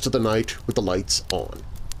the rest of the night with the lights on.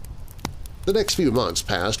 The next few months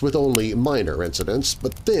passed with only minor incidents,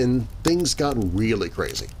 but then things got really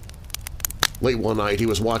crazy. Late one night he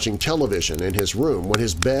was watching television in his room when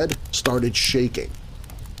his bed started shaking.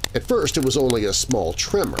 At first it was only a small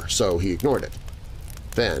tremor, so he ignored it.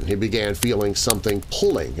 Then he began feeling something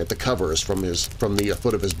pulling at the covers from the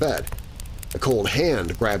foot of his bed. A cold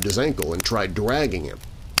hand grabbed his ankle and tried dragging him.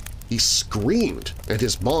 He screamed, and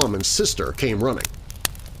his mom and sister came running.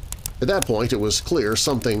 At that point, it was clear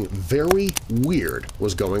something very weird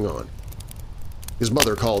was going on. His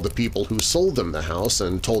mother called the people who sold them the house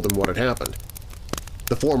and told them what had happened.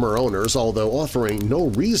 The former owners, although offering no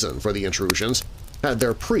reason for the intrusions, had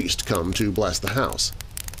their priest come to bless the house.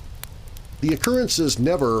 The occurrences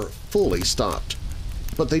never fully stopped,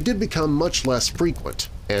 but they did become much less frequent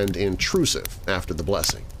and intrusive after the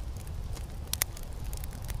blessing.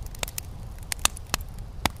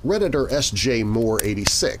 Redditor SJ Moore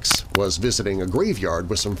 86 was visiting a graveyard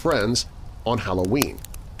with some friends on Halloween.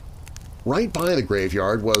 Right by the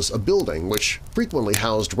graveyard was a building which frequently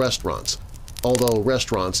housed restaurants, although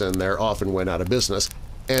restaurants in there often went out of business,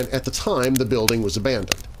 and at the time the building was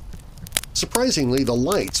abandoned. Surprisingly, the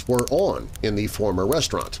lights were on in the former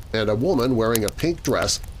restaurant, and a woman wearing a pink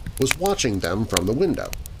dress was watching them from the window.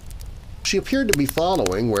 She appeared to be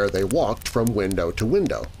following where they walked from window to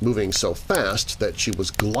window, moving so fast that she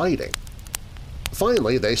was gliding.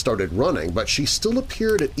 Finally, they started running, but she still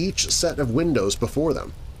appeared at each set of windows before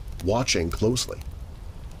them, watching closely.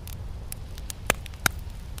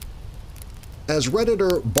 As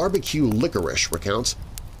Redditor Barbecue Licorice recounts,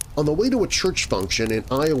 on the way to a church function in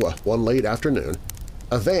Iowa one late afternoon,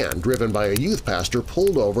 a van driven by a youth pastor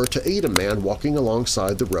pulled over to aid a man walking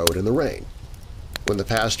alongside the road in the rain. When the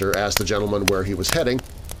pastor asked the gentleman where he was heading,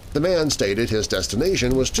 the man stated his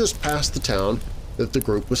destination was just past the town that the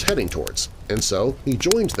group was heading towards, and so he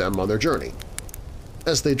joined them on their journey.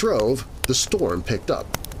 As they drove, the storm picked up.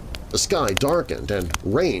 The sky darkened and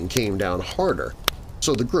rain came down harder,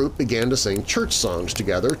 so the group began to sing church songs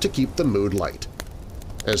together to keep the mood light.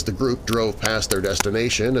 As the group drove past their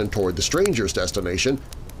destination and toward the stranger's destination,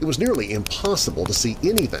 it was nearly impossible to see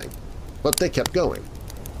anything, but they kept going.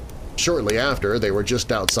 Shortly after they were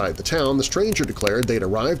just outside the town, the stranger declared they'd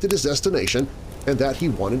arrived at his destination and that he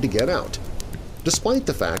wanted to get out, despite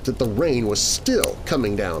the fact that the rain was still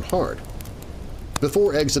coming down hard.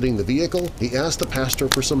 Before exiting the vehicle, he asked the pastor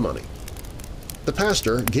for some money. The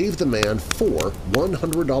pastor gave the man 4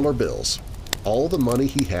 $100 bills, all the money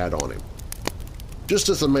he had on him. Just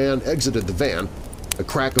as the man exited the van, a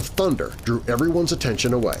crack of thunder drew everyone's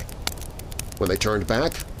attention away. When they turned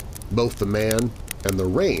back, both the man and the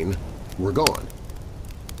rain were gone.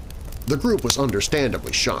 The group was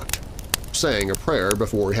understandably shocked, saying a prayer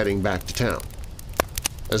before heading back to town.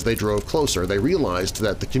 As they drove closer, they realized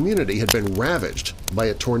that the community had been ravaged by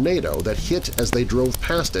a tornado that hit as they drove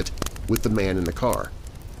past it with the man in the car.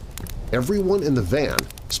 Everyone in the van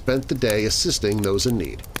spent the day assisting those in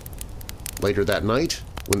need. Later that night,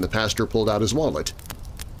 when the pastor pulled out his wallet,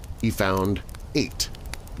 he found 8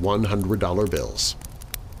 $100 bills.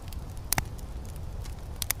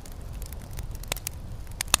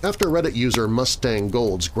 After Reddit user Mustang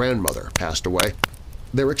Gold's grandmother passed away,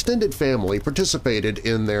 their extended family participated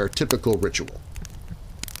in their typical ritual.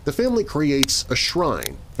 The family creates a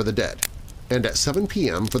shrine for the dead, and at 7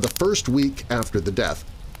 p.m. for the first week after the death,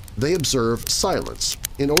 they observe silence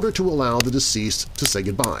in order to allow the deceased to say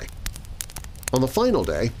goodbye. On the final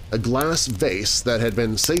day, a glass vase that had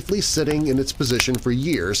been safely sitting in its position for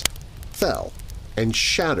years fell and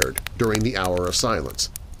shattered during the hour of silence.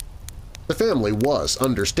 The family was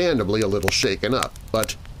understandably a little shaken up,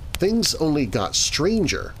 but things only got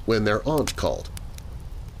stranger when their aunt called.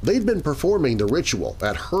 They'd been performing the ritual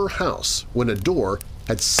at her house when a door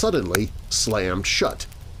had suddenly slammed shut.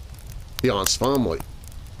 The aunt's family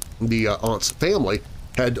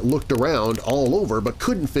had looked around all over but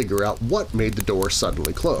couldn't figure out what made the door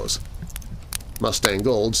suddenly close. Mustang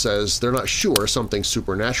Gold says they're not sure something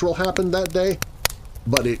supernatural happened that day,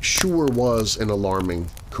 but it sure was an alarming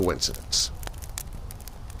coincidence.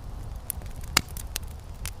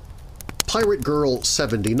 Pirate Girl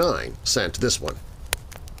 79 sent this one.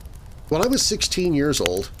 When I was 16 years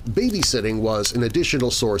old, babysitting was an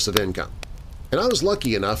additional source of income, and I was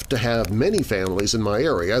lucky enough to have many families in my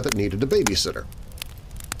area that needed a babysitter.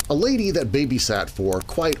 A lady that I babysat for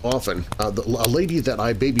quite often,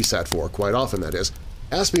 that is,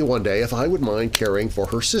 asked me one day if I would mind caring for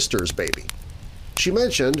her sister's baby. She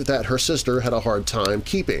mentioned that her sister had a hard time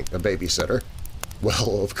keeping a babysitter.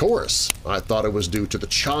 Well, of course, I thought it was due to the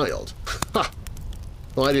child. Ha!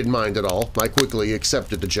 Well, I didn't mind at all. I quickly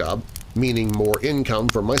accepted the job, meaning more income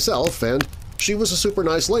for myself, and she was a super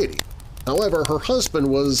nice lady. However, her husband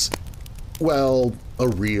was, well, a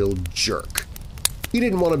real jerk. He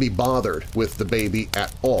didn't want to be bothered with the baby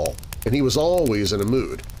at all, and he was always in a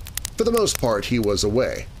mood. For the most part, he was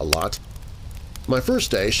away a lot. My first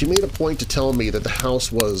day, she made a point to tell me that the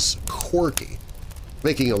house was quirky,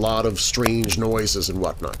 making a lot of strange noises and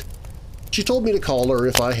whatnot. She told me to call her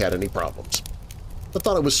if I had any problems. I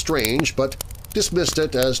thought it was strange, but dismissed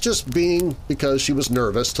it as just being because she was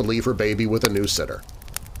nervous to leave her baby with a new sitter.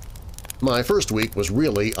 My first week was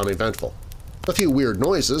really uneventful. A few weird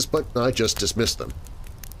noises, but I just dismissed them.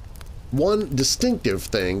 One distinctive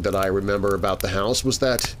thing that I remember about the house was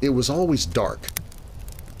that it was always dark.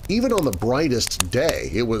 Even on the brightest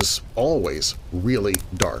day, it was always really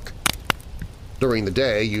dark. During the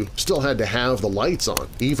day, you still had to have the lights on,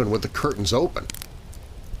 even with the curtains open.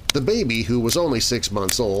 The baby, who was only 6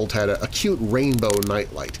 months old, had a cute rainbow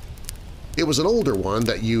nightlight. It was an older one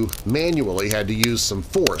that you manually had to use some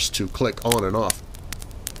force to click on and off.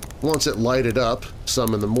 Once it lighted up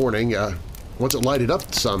some in the morning, that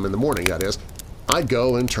is, I'd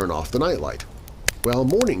go and turn off the nightlight. Well,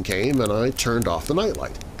 morning came and I turned off the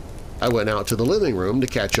nightlight. I went out to the living room to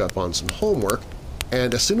catch up on some homework,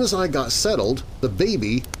 and as soon as I got settled, the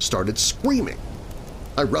baby started screaming.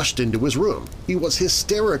 I rushed into his room. He was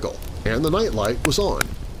hysterical, and the nightlight was on.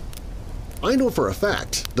 I know for a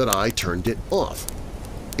fact that I turned it off.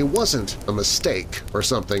 It wasn't a mistake or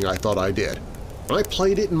something I thought I did. I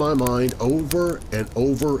played it in my mind over and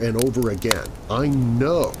over and over again. I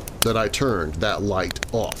know that I turned that light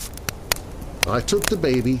off. I took the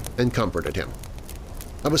baby and comforted him.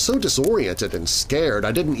 I was so disoriented and scared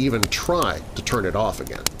I didn't even try to turn it off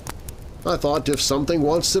again. I thought if something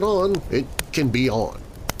wants it on, it can be on.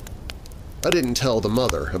 I didn't tell the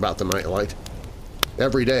mother about the nightlight.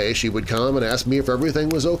 Every day she would come and ask me if everything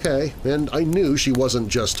was okay, and I knew she wasn't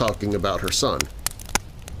just talking about her son.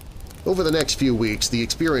 Over the next few weeks, the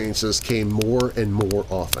experiences came more and more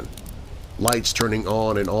often. Lights turning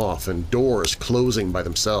on and off and doors closing by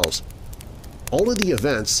themselves. all of the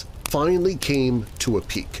events finally came to a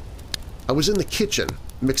peak. I was in the kitchen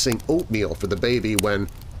mixing oatmeal for the baby when,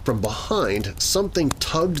 from behind, something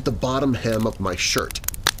tugged the bottom hem of my shirt,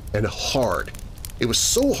 and hard. It was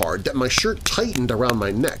so hard that my shirt tightened around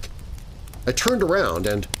my neck. I turned around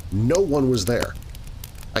and no one was there.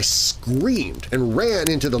 I screamed and ran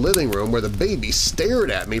into the living room where the baby stared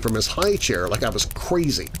at me from his high chair like I was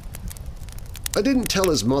crazy. I didn't tell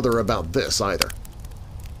his mother about this either.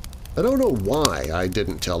 I don't know why I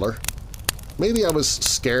didn't tell her. Maybe I was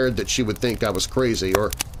scared that she would think I was crazy,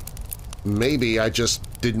 or maybe I just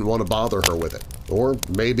didn't want to bother her with it, or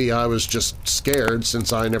maybe I was just scared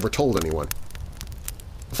since I never told anyone.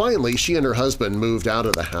 Finally, she and her husband moved out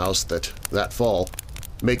of the house that fall,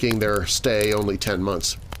 making their stay only 10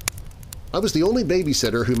 months. I was the only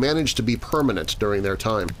babysitter who managed to be permanent during their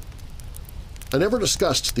time. I never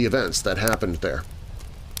discussed the events that happened there.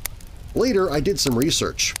 Later, I did some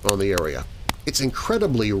research on the area. It's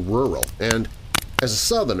incredibly rural, and as a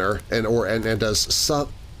southerner and as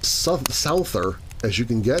souther as you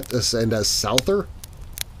can get, and as souther?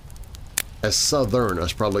 As southern,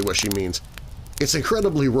 that's probably what she means. It's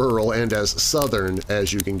incredibly rural and as southern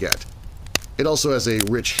as you can get. It also has a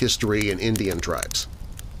rich history in Indian tribes.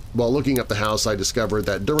 While looking up the house, I discovered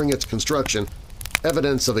that during its construction,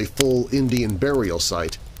 evidence of a full Indian burial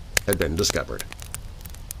site had been discovered.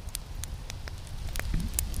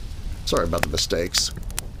 Sorry about the mistakes.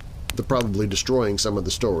 They're probably destroying some of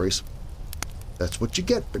the stories. That's what you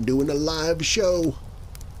get for doing a live show.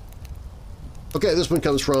 Okay, this one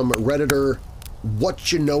comes from Redditor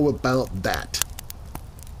What You Know About That,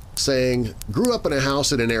 saying, grew up in a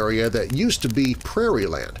house in an area that used to be prairie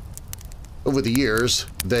land. Over the years,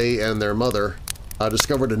 they and their mother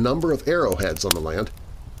discovered a number of arrowheads on the land.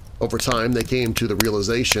 Over time, they came to the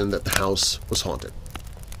realization that the house was haunted.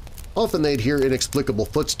 Often they'd hear inexplicable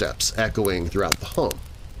footsteps echoing throughout the home.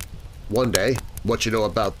 One day, What You Know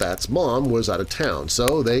About That's mom was out of town,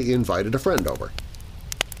 so they invited a friend over.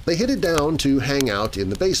 They headed down to hang out in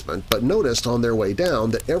the basement, but noticed on their way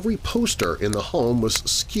down that every poster in the home was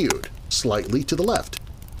skewed slightly to the left.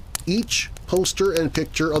 Each poster and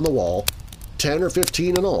picture on the wall, 10 or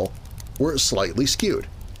 15 in all, were slightly skewed.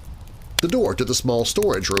 The door to the small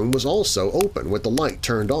storage room was also open with the light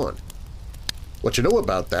turned on. What You Know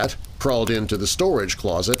About That crawled into the storage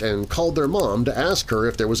closet and called their mom to ask her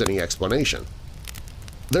if there was any explanation.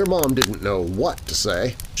 Their mom didn't know what to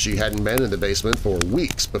say. She hadn't been in the basement for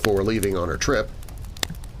weeks before leaving on her trip.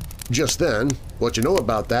 Just then, What You Know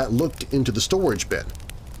About That looked into the storage bin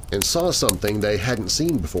and saw something they hadn't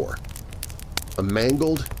seen before. A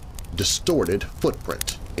mangled, distorted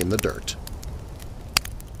footprint in the dirt.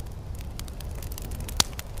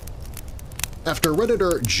 After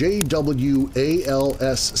Redditor JWALSC's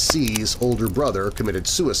older brother committed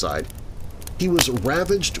suicide, he was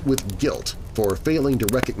ravaged with guilt for failing to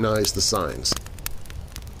recognize the signs.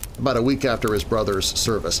 About a week after his brother's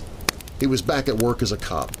service, he was back at work as a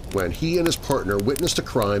cop when he and his partner witnessed a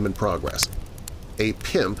crime in progress, a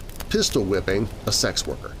pimp pistol-whipping a sex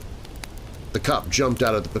worker. The cop jumped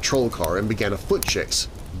out of the patrol car and began a foot chase,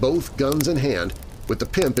 both guns in hand, with the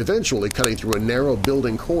pimp eventually cutting through a narrow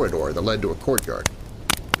building corridor that led to a courtyard.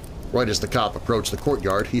 Right as the cop approached the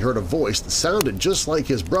courtyard, he heard a voice that sounded just like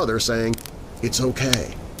his brother saying, "It's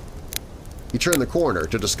okay." He turned the corner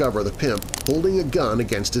to discover the pimp holding a gun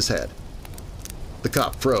against his head. The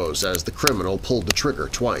cop froze as the criminal pulled the trigger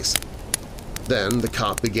twice. Then the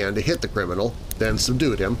cop began to hit the criminal, then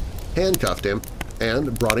subdued him, handcuffed him,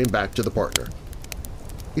 and brought him back to the partner.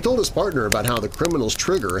 He told his partner about how the criminal's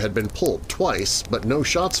trigger had been pulled twice, but no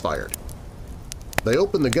shots fired. They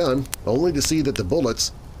opened the gun only to see that the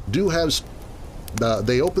bullets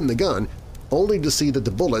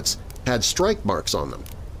had strike marks on them,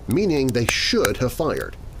 meaning they should have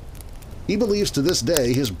fired. He believes to this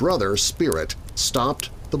day his brother's spirit stopped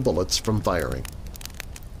the bullets from firing.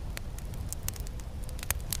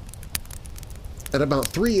 At about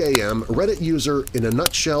 3 a.m., Reddit user In A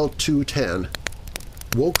Nutshell 210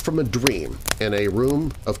 woke from a dream in a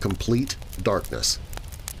room of complete darkness.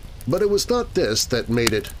 But it was not this that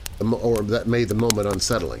made the moment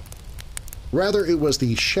unsettling. Rather, it was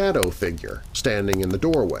the shadow figure standing in the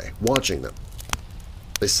doorway, watching them.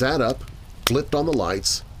 They sat up, flipped on the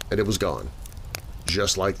lights, and it was gone.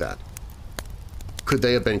 Just like that. Could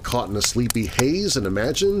they have been caught in a sleepy haze and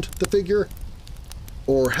imagined the figure?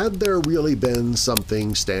 Or had there really been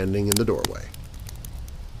something standing in the doorway?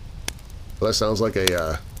 Well, that sounds like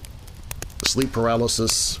a sleep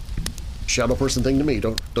paralysis shadow person thing to me,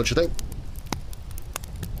 don't you think?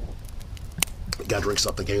 Gotta drink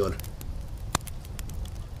something, hang on.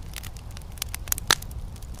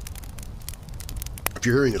 If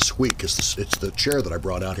you're hearing a squeak, it's the chair that I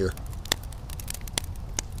brought out here.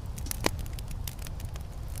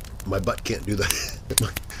 My butt can't do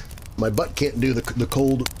that. My butt can't do the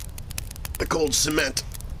cold cement,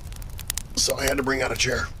 so I had to bring out a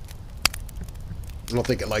chair. I don't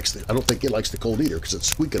think it likes the cold either because it's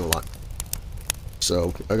squeaking a lot.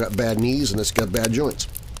 So I got bad knees and it's got bad joints.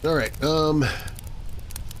 All right,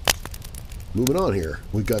 moving on here.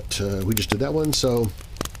 We just did that one. So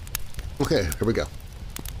okay, here we go.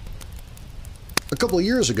 A couple of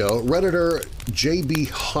years ago, Redditor JB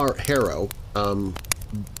Harrow,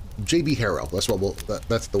 JB Harrow,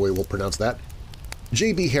 that's the way we'll pronounce that.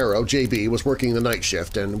 JB Harrow, JB, was working the night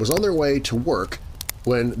shift and was on their way to work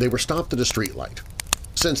when they were stopped at a streetlight.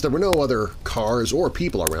 Since there were no other cars or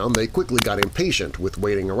people around, they quickly got impatient with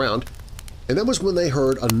waiting around, and that was when they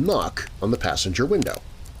heard a knock on the passenger window.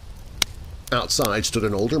 Outside stood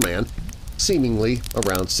an older man, seemingly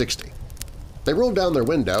around 60. They rolled down their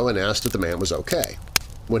window and asked if the man was okay.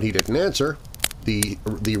 When he didn't answer, the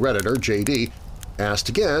Redditor, JD, asked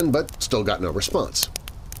again but still got no response.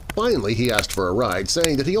 Finally, he asked for a ride,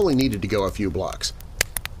 saying that he only needed to go a few blocks.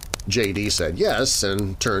 JD said yes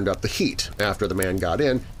and turned up the heat after the man got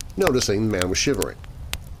in, noticing the man was shivering.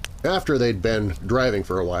 After they'd been driving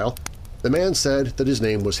for a while, the man said that his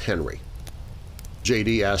name was Henry.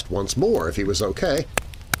 JD asked once more if he was okay.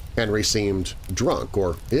 Henry seemed drunk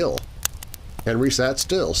or ill. Henry sat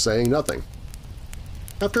still, saying nothing.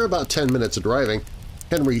 After about 10 minutes of driving,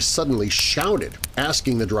 Henry suddenly shouted,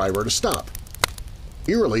 asking the driver to stop.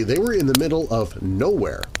 Eerily, they were in the middle of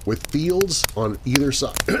nowhere, with fields on either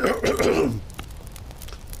side.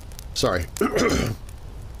 Sorry.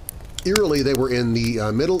 Eerily, they were in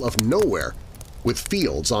the middle of nowhere, with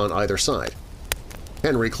fields on either side.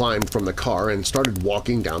 Henry climbed from the car and started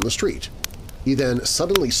walking down the street. He then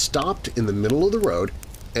suddenly stopped in the middle of the road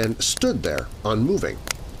and stood there, unmoving.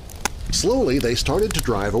 Slowly, they started to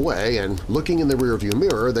drive away, and looking in the rearview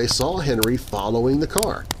mirror, they saw Henry following the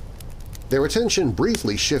car. Their attention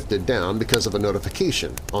briefly shifted down because of a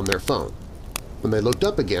notification on their phone. When they looked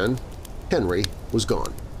up again, Henry was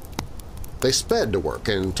gone. They sped to work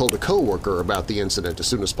and told a co-worker about the incident as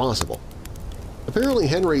soon as possible. Apparently,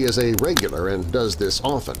 Henry is a regular and does this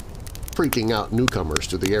often, freaking out newcomers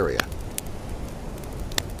to the area.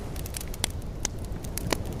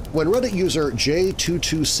 When Reddit user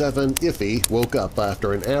J227iffy woke up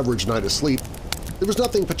after an average night of sleep, there was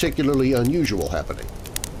nothing particularly unusual happening.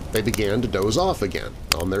 They began to doze off again,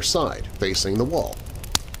 on their side, facing the wall.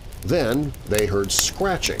 Then they heard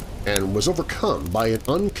scratching and was overcome by an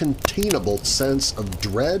uncontainable sense of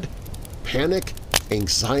dread, panic,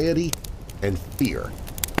 anxiety, and fear.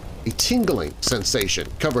 A tingling sensation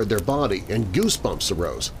covered their body and goosebumps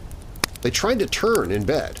arose. They tried to turn in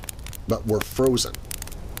bed, but were frozen.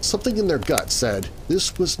 Something in their gut said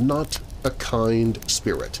this was not a kind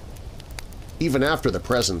spirit. Even after the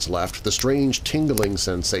presence left, the strange tingling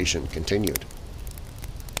sensation continued.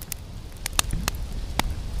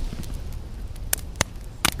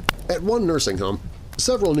 At one nursing home,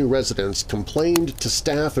 several new residents complained to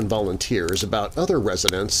staff and volunteers about other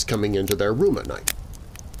residents coming into their room at night.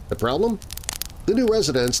 The problem? The new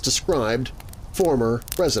residents described former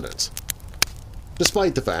residents.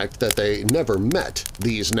 Despite the fact that they never met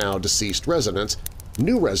these now-deceased residents,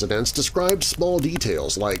 new residents described small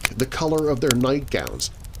details like the color of their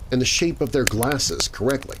nightgowns and the shape of their glasses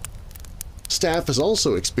correctly. Staff has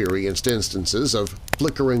also experienced instances of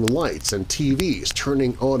flickering lights and TVs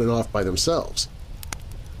turning on and off by themselves.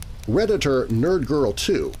 Redditor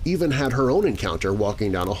NerdGirl2 even had her own encounter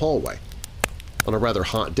walking down a hallway. On a rather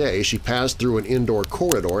hot day, she passed through an indoor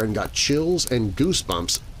corridor and got chills and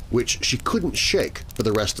goosebumps which she couldn't shake for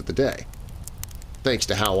the rest of the day. Thanks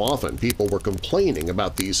to how often people were complaining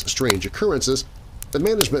about these strange occurrences, the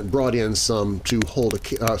management brought in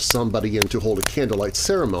somebody in to hold a candlelight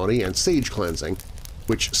ceremony and sage cleansing,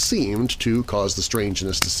 which seemed to cause the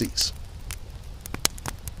strangeness to cease.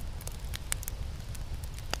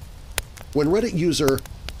 When Reddit user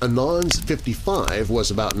Anons55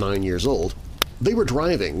 was about 9 years old, they were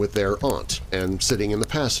driving with their aunt and sitting in the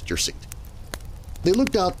passenger seat. They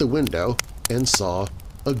looked out the window and saw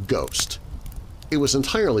a ghost. It was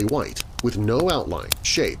entirely white, with no outline,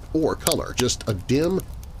 shape, or color, just a dim,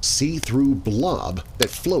 see-through blob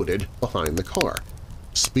that floated behind the car,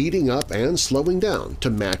 speeding up and slowing down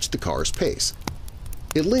to match the car's pace.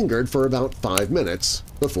 It lingered for about 5 minutes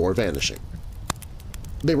before vanishing.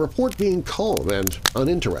 They report being calm and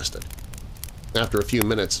uninterested. After a few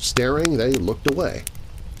minutes of staring, they looked away.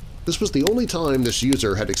 This was the only time this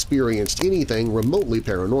user had experienced anything remotely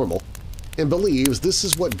paranormal, and believes this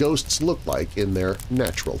is what ghosts look like in their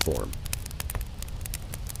natural form.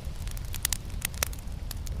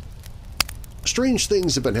 Strange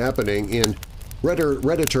things have been happening in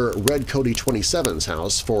Redditor Red Cody 27's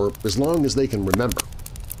house for as long as they can remember.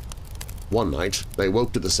 One night, they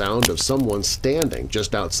woke to the sound of someone standing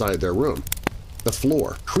just outside their room, the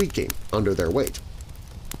floor creaking under their weight.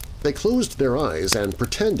 They closed their eyes and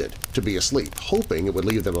pretended to be asleep, hoping it would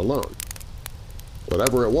leave them alone.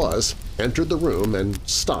 Whatever it was entered the room and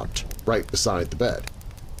stopped right beside the bed.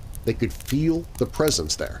 They could feel the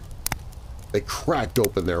presence there. They cracked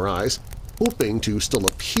open their eyes, hoping to still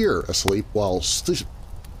appear asleep while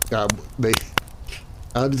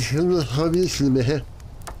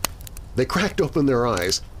They cracked open their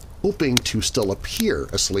eyes, hoping to still appear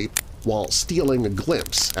asleep while stealing a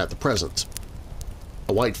glimpse at the presence.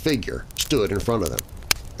 A white figure stood in front of them.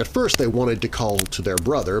 At first they wanted to call to their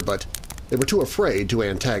brother, but they were too afraid to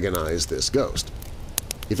antagonize this ghost.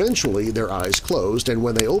 Eventually their eyes closed, and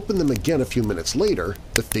when they opened them again a few minutes later,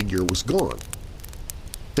 the figure was gone.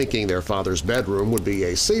 Thinking their father's bedroom would be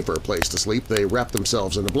a safer place to sleep, they wrapped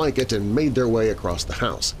themselves in a blanket and made their way across the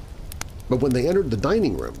house. But when they entered the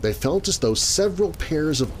dining room, they felt as though several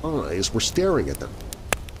pairs of eyes were staring at them.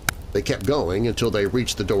 They kept going until they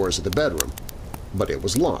reached the doors of the bedroom, but it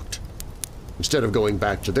was locked. Instead of going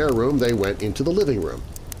back to their room, they went into the living room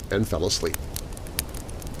and fell asleep.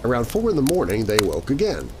 Around 4 in the morning, they woke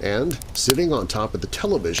again, and sitting on top of the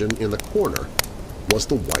television in the corner was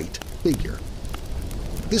the white figure.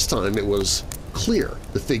 This time it was clear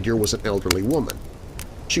the figure was an elderly woman.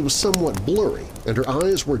 She was somewhat blurry, and her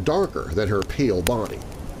eyes were darker than her pale body.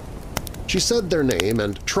 She said their name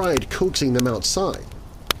and tried coaxing them outside.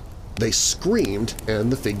 They screamed, and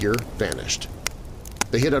the figure vanished.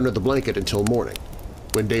 They hid under the blanket until morning.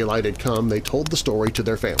 When daylight had come, they told the story to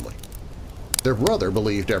their family. Their brother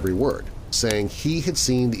believed every word, saying he had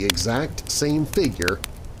seen the exact same figure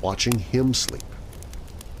watching him sleep.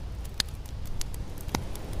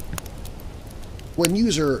 When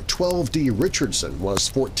user 12D Richardson was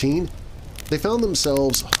 14, they found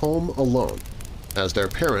themselves home alone, as their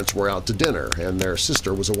parents were out to dinner and their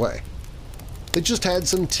sister was away. They just had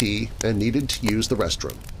some tea and needed to use the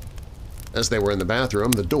restroom. As they were in the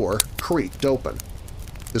bathroom, the door creaked open.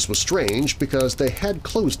 This was strange because they had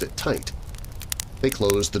closed it tight. They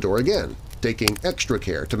closed the door again, taking extra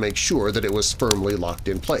care to make sure that it was firmly locked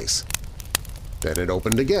in place. Then it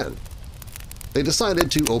opened again. They decided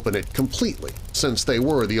to open it completely, since they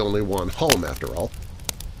were the only one home after all,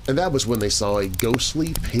 and that was when they saw a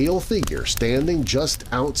ghostly, pale figure standing just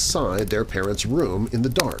outside their parents' room in the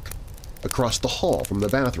dark, across the hall from the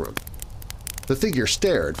bathroom. The figure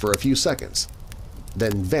stared for a few seconds,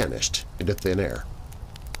 then vanished into thin air.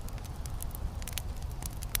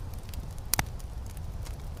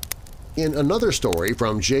 In another story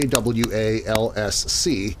from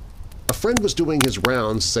JWALSC, a friend was doing his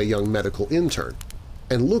rounds as a young medical intern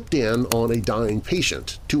and looked in on a dying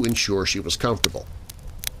patient to ensure she was comfortable.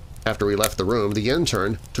 After he left the room, the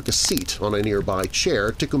intern took a seat on a nearby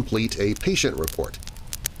chair to complete a patient report.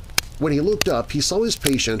 When he looked up, he saw his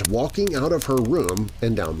patient walking out of her room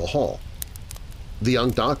and down the hall. The young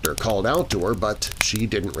doctor called out to her, but she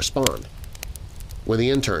didn't respond. When the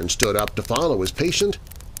intern stood up to follow his patient,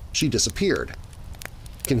 she disappeared.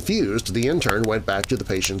 Confused, the intern went back to the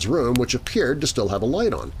patient's room, which appeared to still have a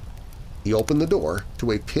light on. He opened the door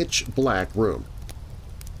to a pitch-black room.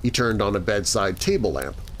 He turned on a bedside table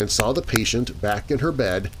lamp and saw the patient back in her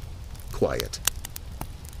bed, quiet.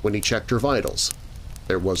 When he checked her vitals,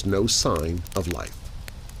 there was no sign of life.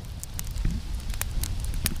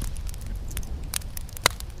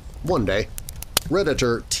 One day,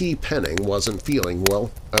 Redditor T. Penning wasn't feeling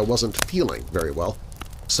very well,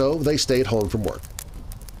 so they stayed home from work.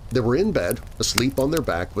 They were in bed, asleep on their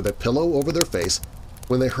back with a pillow over their face,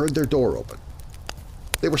 when they heard their door open.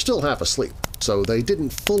 They were still half asleep, so they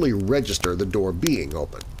didn't fully register the door being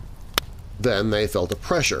open. Then they felt a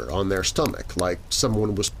pressure on their stomach, like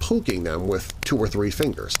someone was poking them with 2 or 3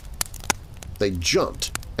 fingers. They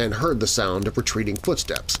jumped and heard the sound of retreating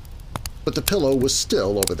footsteps, but the pillow was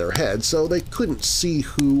still over their head, so they couldn't see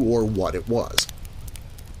who or what it was.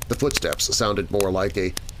 The footsteps sounded more like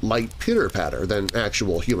a light pitter-patter than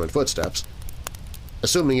actual human footsteps.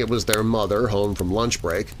 Assuming it was their mother home from lunch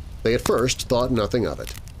break, they at first thought nothing of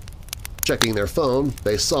it. Checking their phone,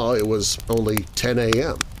 they saw it was only 10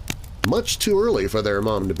 a.m., much too early for their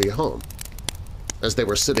mom to be home. As they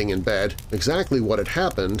were sitting in bed, exactly what had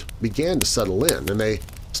happened began to settle in, and they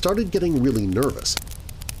started getting really nervous.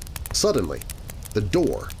 Suddenly, the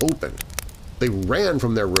door opened. They ran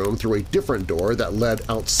from their room through a different door that led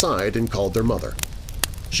outside and called their mother.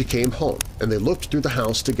 She came home, and they looked through the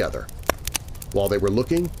house together. While they were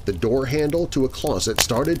looking, the door handle to a closet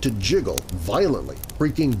started to jiggle violently,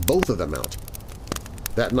 freaking both of them out.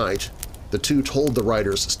 That night, the two told the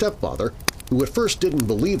writer's stepfather, who at first didn't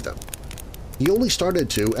believe them. He only started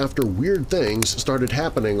to after weird things started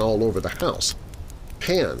happening all over the house.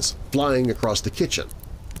 Pans flying across the kitchen,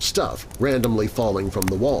 stuff randomly falling from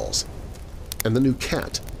the walls, and the new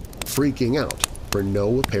cat freaking out for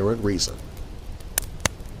no apparent reason.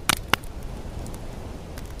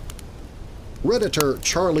 Redditor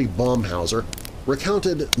Charlie Baumhauser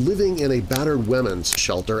recounted living in a battered women's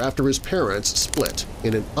shelter after his parents split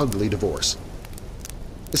in an ugly divorce.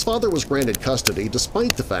 His father was granted custody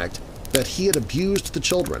despite the fact that he had abused the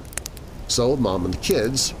children, so Mom and the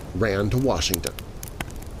kids ran to Washington.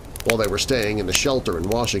 While they were staying in the shelter in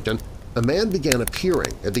Washington, a man began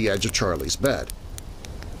appearing at the edge of Charlie's bed.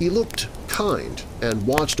 He looked kind and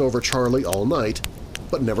watched over Charlie all night,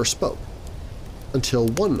 but never spoke. Until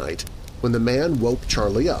one night, when the man woke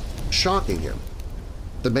Charlie up, shocking him.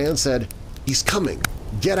 The man said, "He's coming!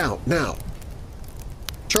 Get out now!"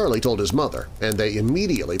 Charlie told his mother, and they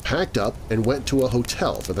immediately packed up and went to a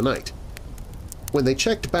hotel for the night. When they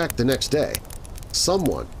checked back the next day,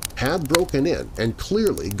 someone had broken in and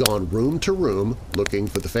clearly gone room to room looking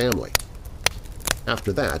for the family.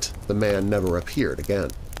 After that, the man never appeared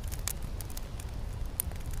again.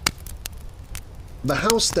 The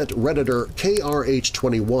house that Redditor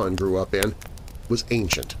KRH21 grew up in was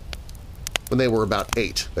ancient. When they were about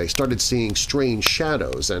 8, they started seeing strange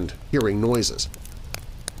shadows and hearing noises.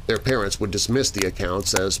 Their parents would dismiss the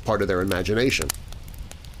accounts as part of their imagination.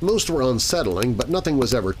 Most were unsettling, but nothing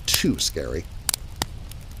was ever too scary.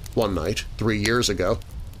 One night, 3 years ago,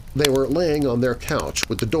 they were laying on their couch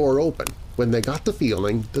with the door open when they got the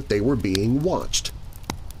feeling that they were being watched.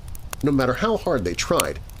 No matter how hard they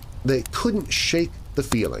tried, they couldn't shake the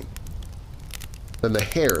feeling. Then the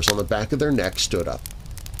hairs on the back of their neck stood up,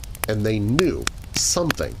 and they knew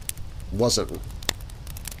something wasn't…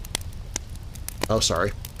 Oh,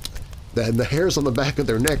 sorry. Then the hairs on the back of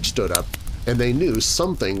their neck stood up, and they knew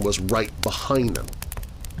something was right behind them.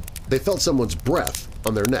 They felt someone's breath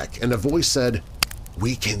on their neck, and a voice said,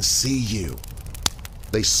 "We can see you."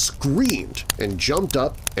 They screamed and jumped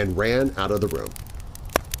up and ran out of the room.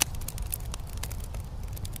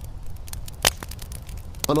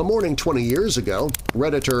 On a morning 20 years ago,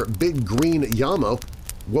 Redditor Big Green Yamo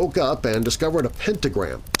woke up and discovered a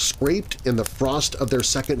pentagram scraped in the frost of their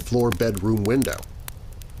second-floor bedroom window.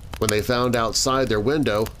 When they found outside their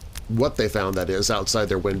window, what they found, that is, outside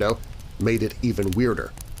their window, made it even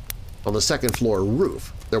weirder. On the second-floor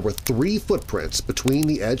roof, there were 3 footprints between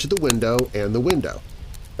the edge of the window and the window,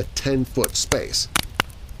 a 10-foot space.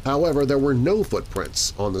 However, there were no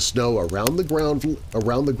footprints on the snow around the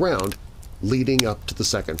ground leading up to the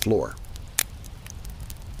second floor.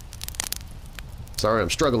 Sorry, I'm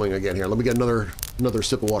struggling again here. Let me get another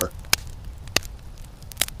sip of water.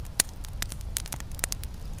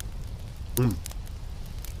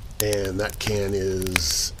 And that can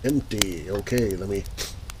is empty. Okay, let me…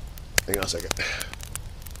 hang on a second.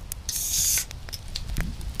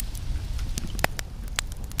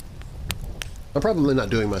 I'm probably not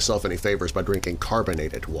doing myself any favors by drinking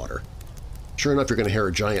carbonated water. Sure enough, you're going to hear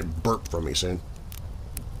a giant burp from me soon.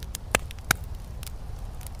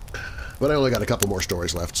 But I only got a couple more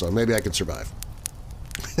stories left, so maybe I can survive.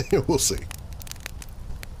 We'll see.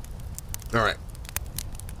 All right.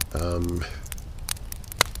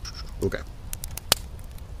 Okay.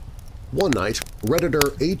 One night,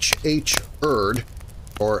 Redditor H.H. Erd,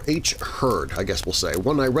 or H. Hurd, I guess we'll say.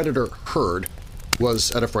 One night, Redditor Hurd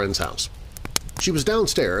was at a friend's house. She was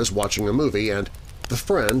downstairs watching a movie, and the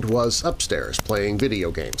friend was upstairs playing video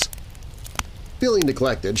games. Feeling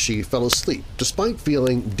neglected, she fell asleep, despite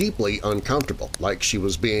feeling deeply uncomfortable, like she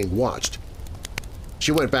was being watched.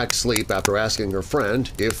 She went back to sleep after asking her friend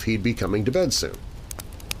if he'd be coming to bed soon.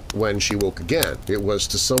 When she woke again, it was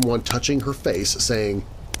to someone touching her face saying,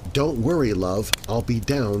 "Don't worry, love, I'll be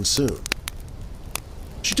down soon."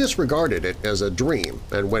 She disregarded it as a dream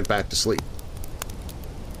and went back to sleep.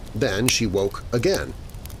 Then she woke again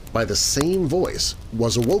by the same voice,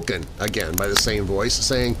 was awoken again by the same voice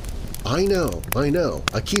saying, I know,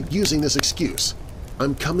 I keep using this excuse.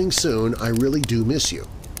 I'm coming soon, I really do miss you."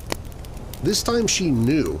 This time she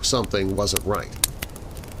knew something wasn't right.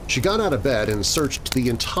 She got out of bed and searched the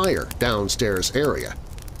entire downstairs area,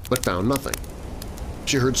 but found nothing.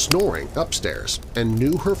 She heard snoring upstairs and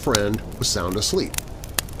knew her friend was sound asleep.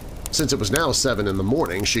 Since it was now 7 in the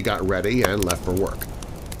morning, she got ready and left for work.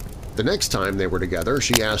 The next time they were together,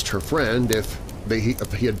 she asked her friend if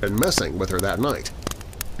he had been messing with her that night.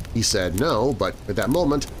 He said no, but at that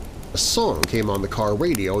moment, a song came on the car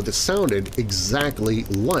radio that sounded exactly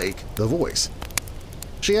like the voice.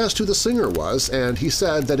 She asked who the singer was, and he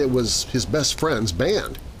said that it was his best friend's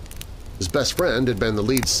band. His best friend had been the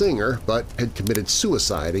lead singer but had committed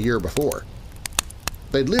suicide a year before.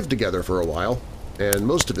 They'd lived together for a while, and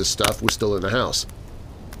most of his stuff was still in the house.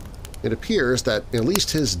 It appears that at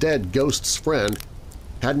least his dead ghost's friend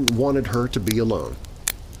hadn't wanted her to be alone.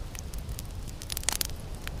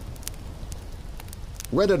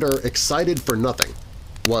 Redditor Excited for Nothing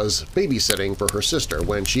was babysitting for her sister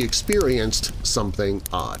when she experienced something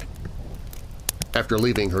odd. After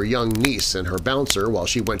leaving her young niece and her bouncer while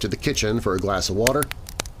she went to the kitchen for a glass of water,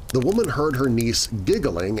 the woman heard her niece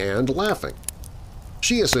giggling and laughing.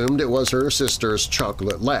 She assumed it was her sister's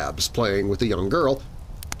chocolate labs playing with the young girl,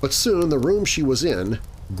 but soon the room she was in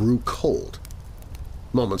grew cold.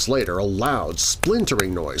 Moments later, a loud,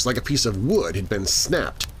 splintering noise like a piece of wood had been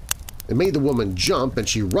snapped. It made the woman jump, and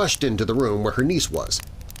she rushed into the room where her niece was.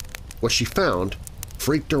 What she found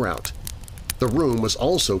freaked her out. The room was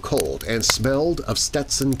also cold and smelled of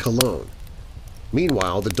Stetson cologne.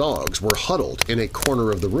 Meanwhile, the dogs were huddled in a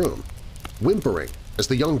corner of the room, whimpering as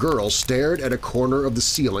the young girl stared at a corner of the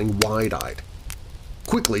ceiling wide-eyed.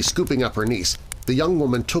 Quickly scooping up her niece, the young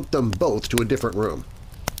woman took them both to a different room.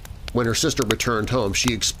 When her sister returned home,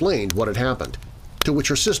 she explained what had happened, to which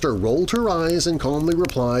her sister rolled her eyes and calmly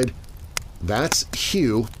replied, "That's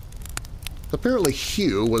Hugh." Apparently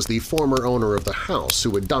Hugh was the former owner of the house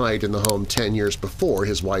who had died in the home 10 years before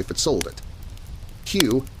his wife had sold it.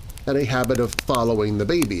 Hugh had a habit of following the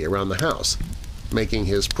baby around the house, making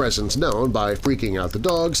his presence known by freaking out the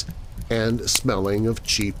dogs and smelling of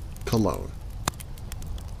cheap cologne.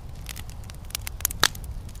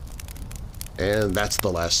 And that's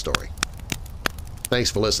the last story.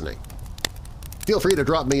 Thanks for listening. Feel free to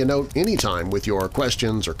drop me a note anytime with your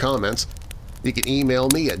questions or comments. You can email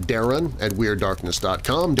me at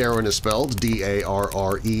darren@weirddarkness.com. Darren is spelled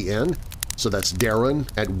D-A-R-R-E-N, so that's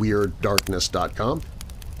darren@weirddarkness.com.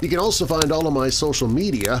 You can also find all of my social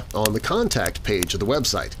media on the contact page of the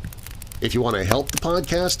website. If you want to help the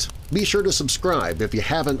podcast, be sure to subscribe if you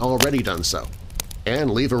haven't already done so,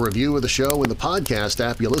 and leave a review of the show in the podcast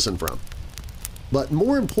app you listen from. But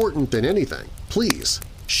more important than anything, please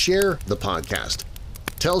share the podcast.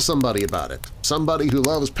 Tell somebody about it, somebody who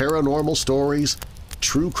loves paranormal stories,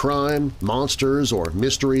 true crime, monsters, or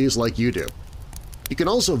mysteries like you do. You can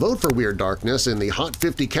also vote for Weird Darkness in the Hot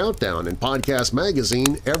 50 Countdown in Podcast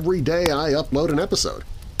Magazine every day I upload an episode.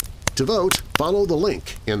 To vote, follow the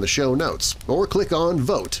link in the show notes or click on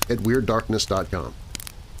Vote at WeirdDarkness.com.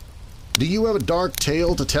 Do you have a dark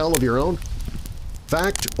tale to tell of your own?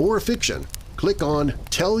 Fact or fiction? Click on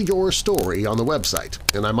Tell Your Story on the website,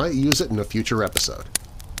 and I might use it in a future episode.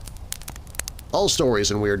 All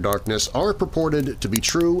stories in Weird Darkness are purported to be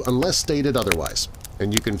true unless stated otherwise,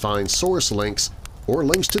 and you can find source links or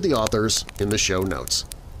links to the authors in the show notes.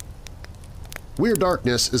 Weird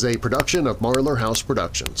Darkness is a production of Marlar House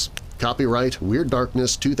Productions. Copyright Weird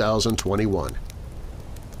Darkness 2021.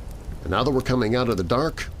 And now that we're coming out of the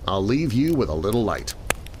dark, I'll leave you with a little light.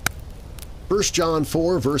 1 John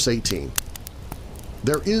 4, verse 18.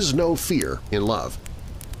 There is no fear in love,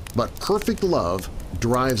 but perfect love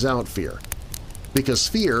drives out fear, because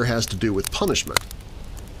fear has to do with punishment.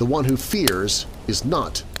 The one who fears is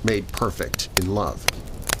not made perfect in love.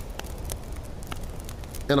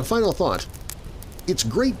 And a final thought. It's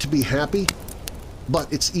great to be happy,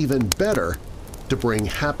 but it's even better to bring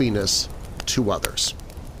happiness to others.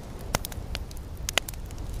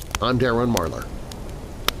 I'm Darren Marlar.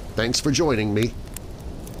 Thanks for joining me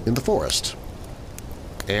in the forest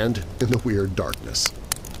and in the weird darkness.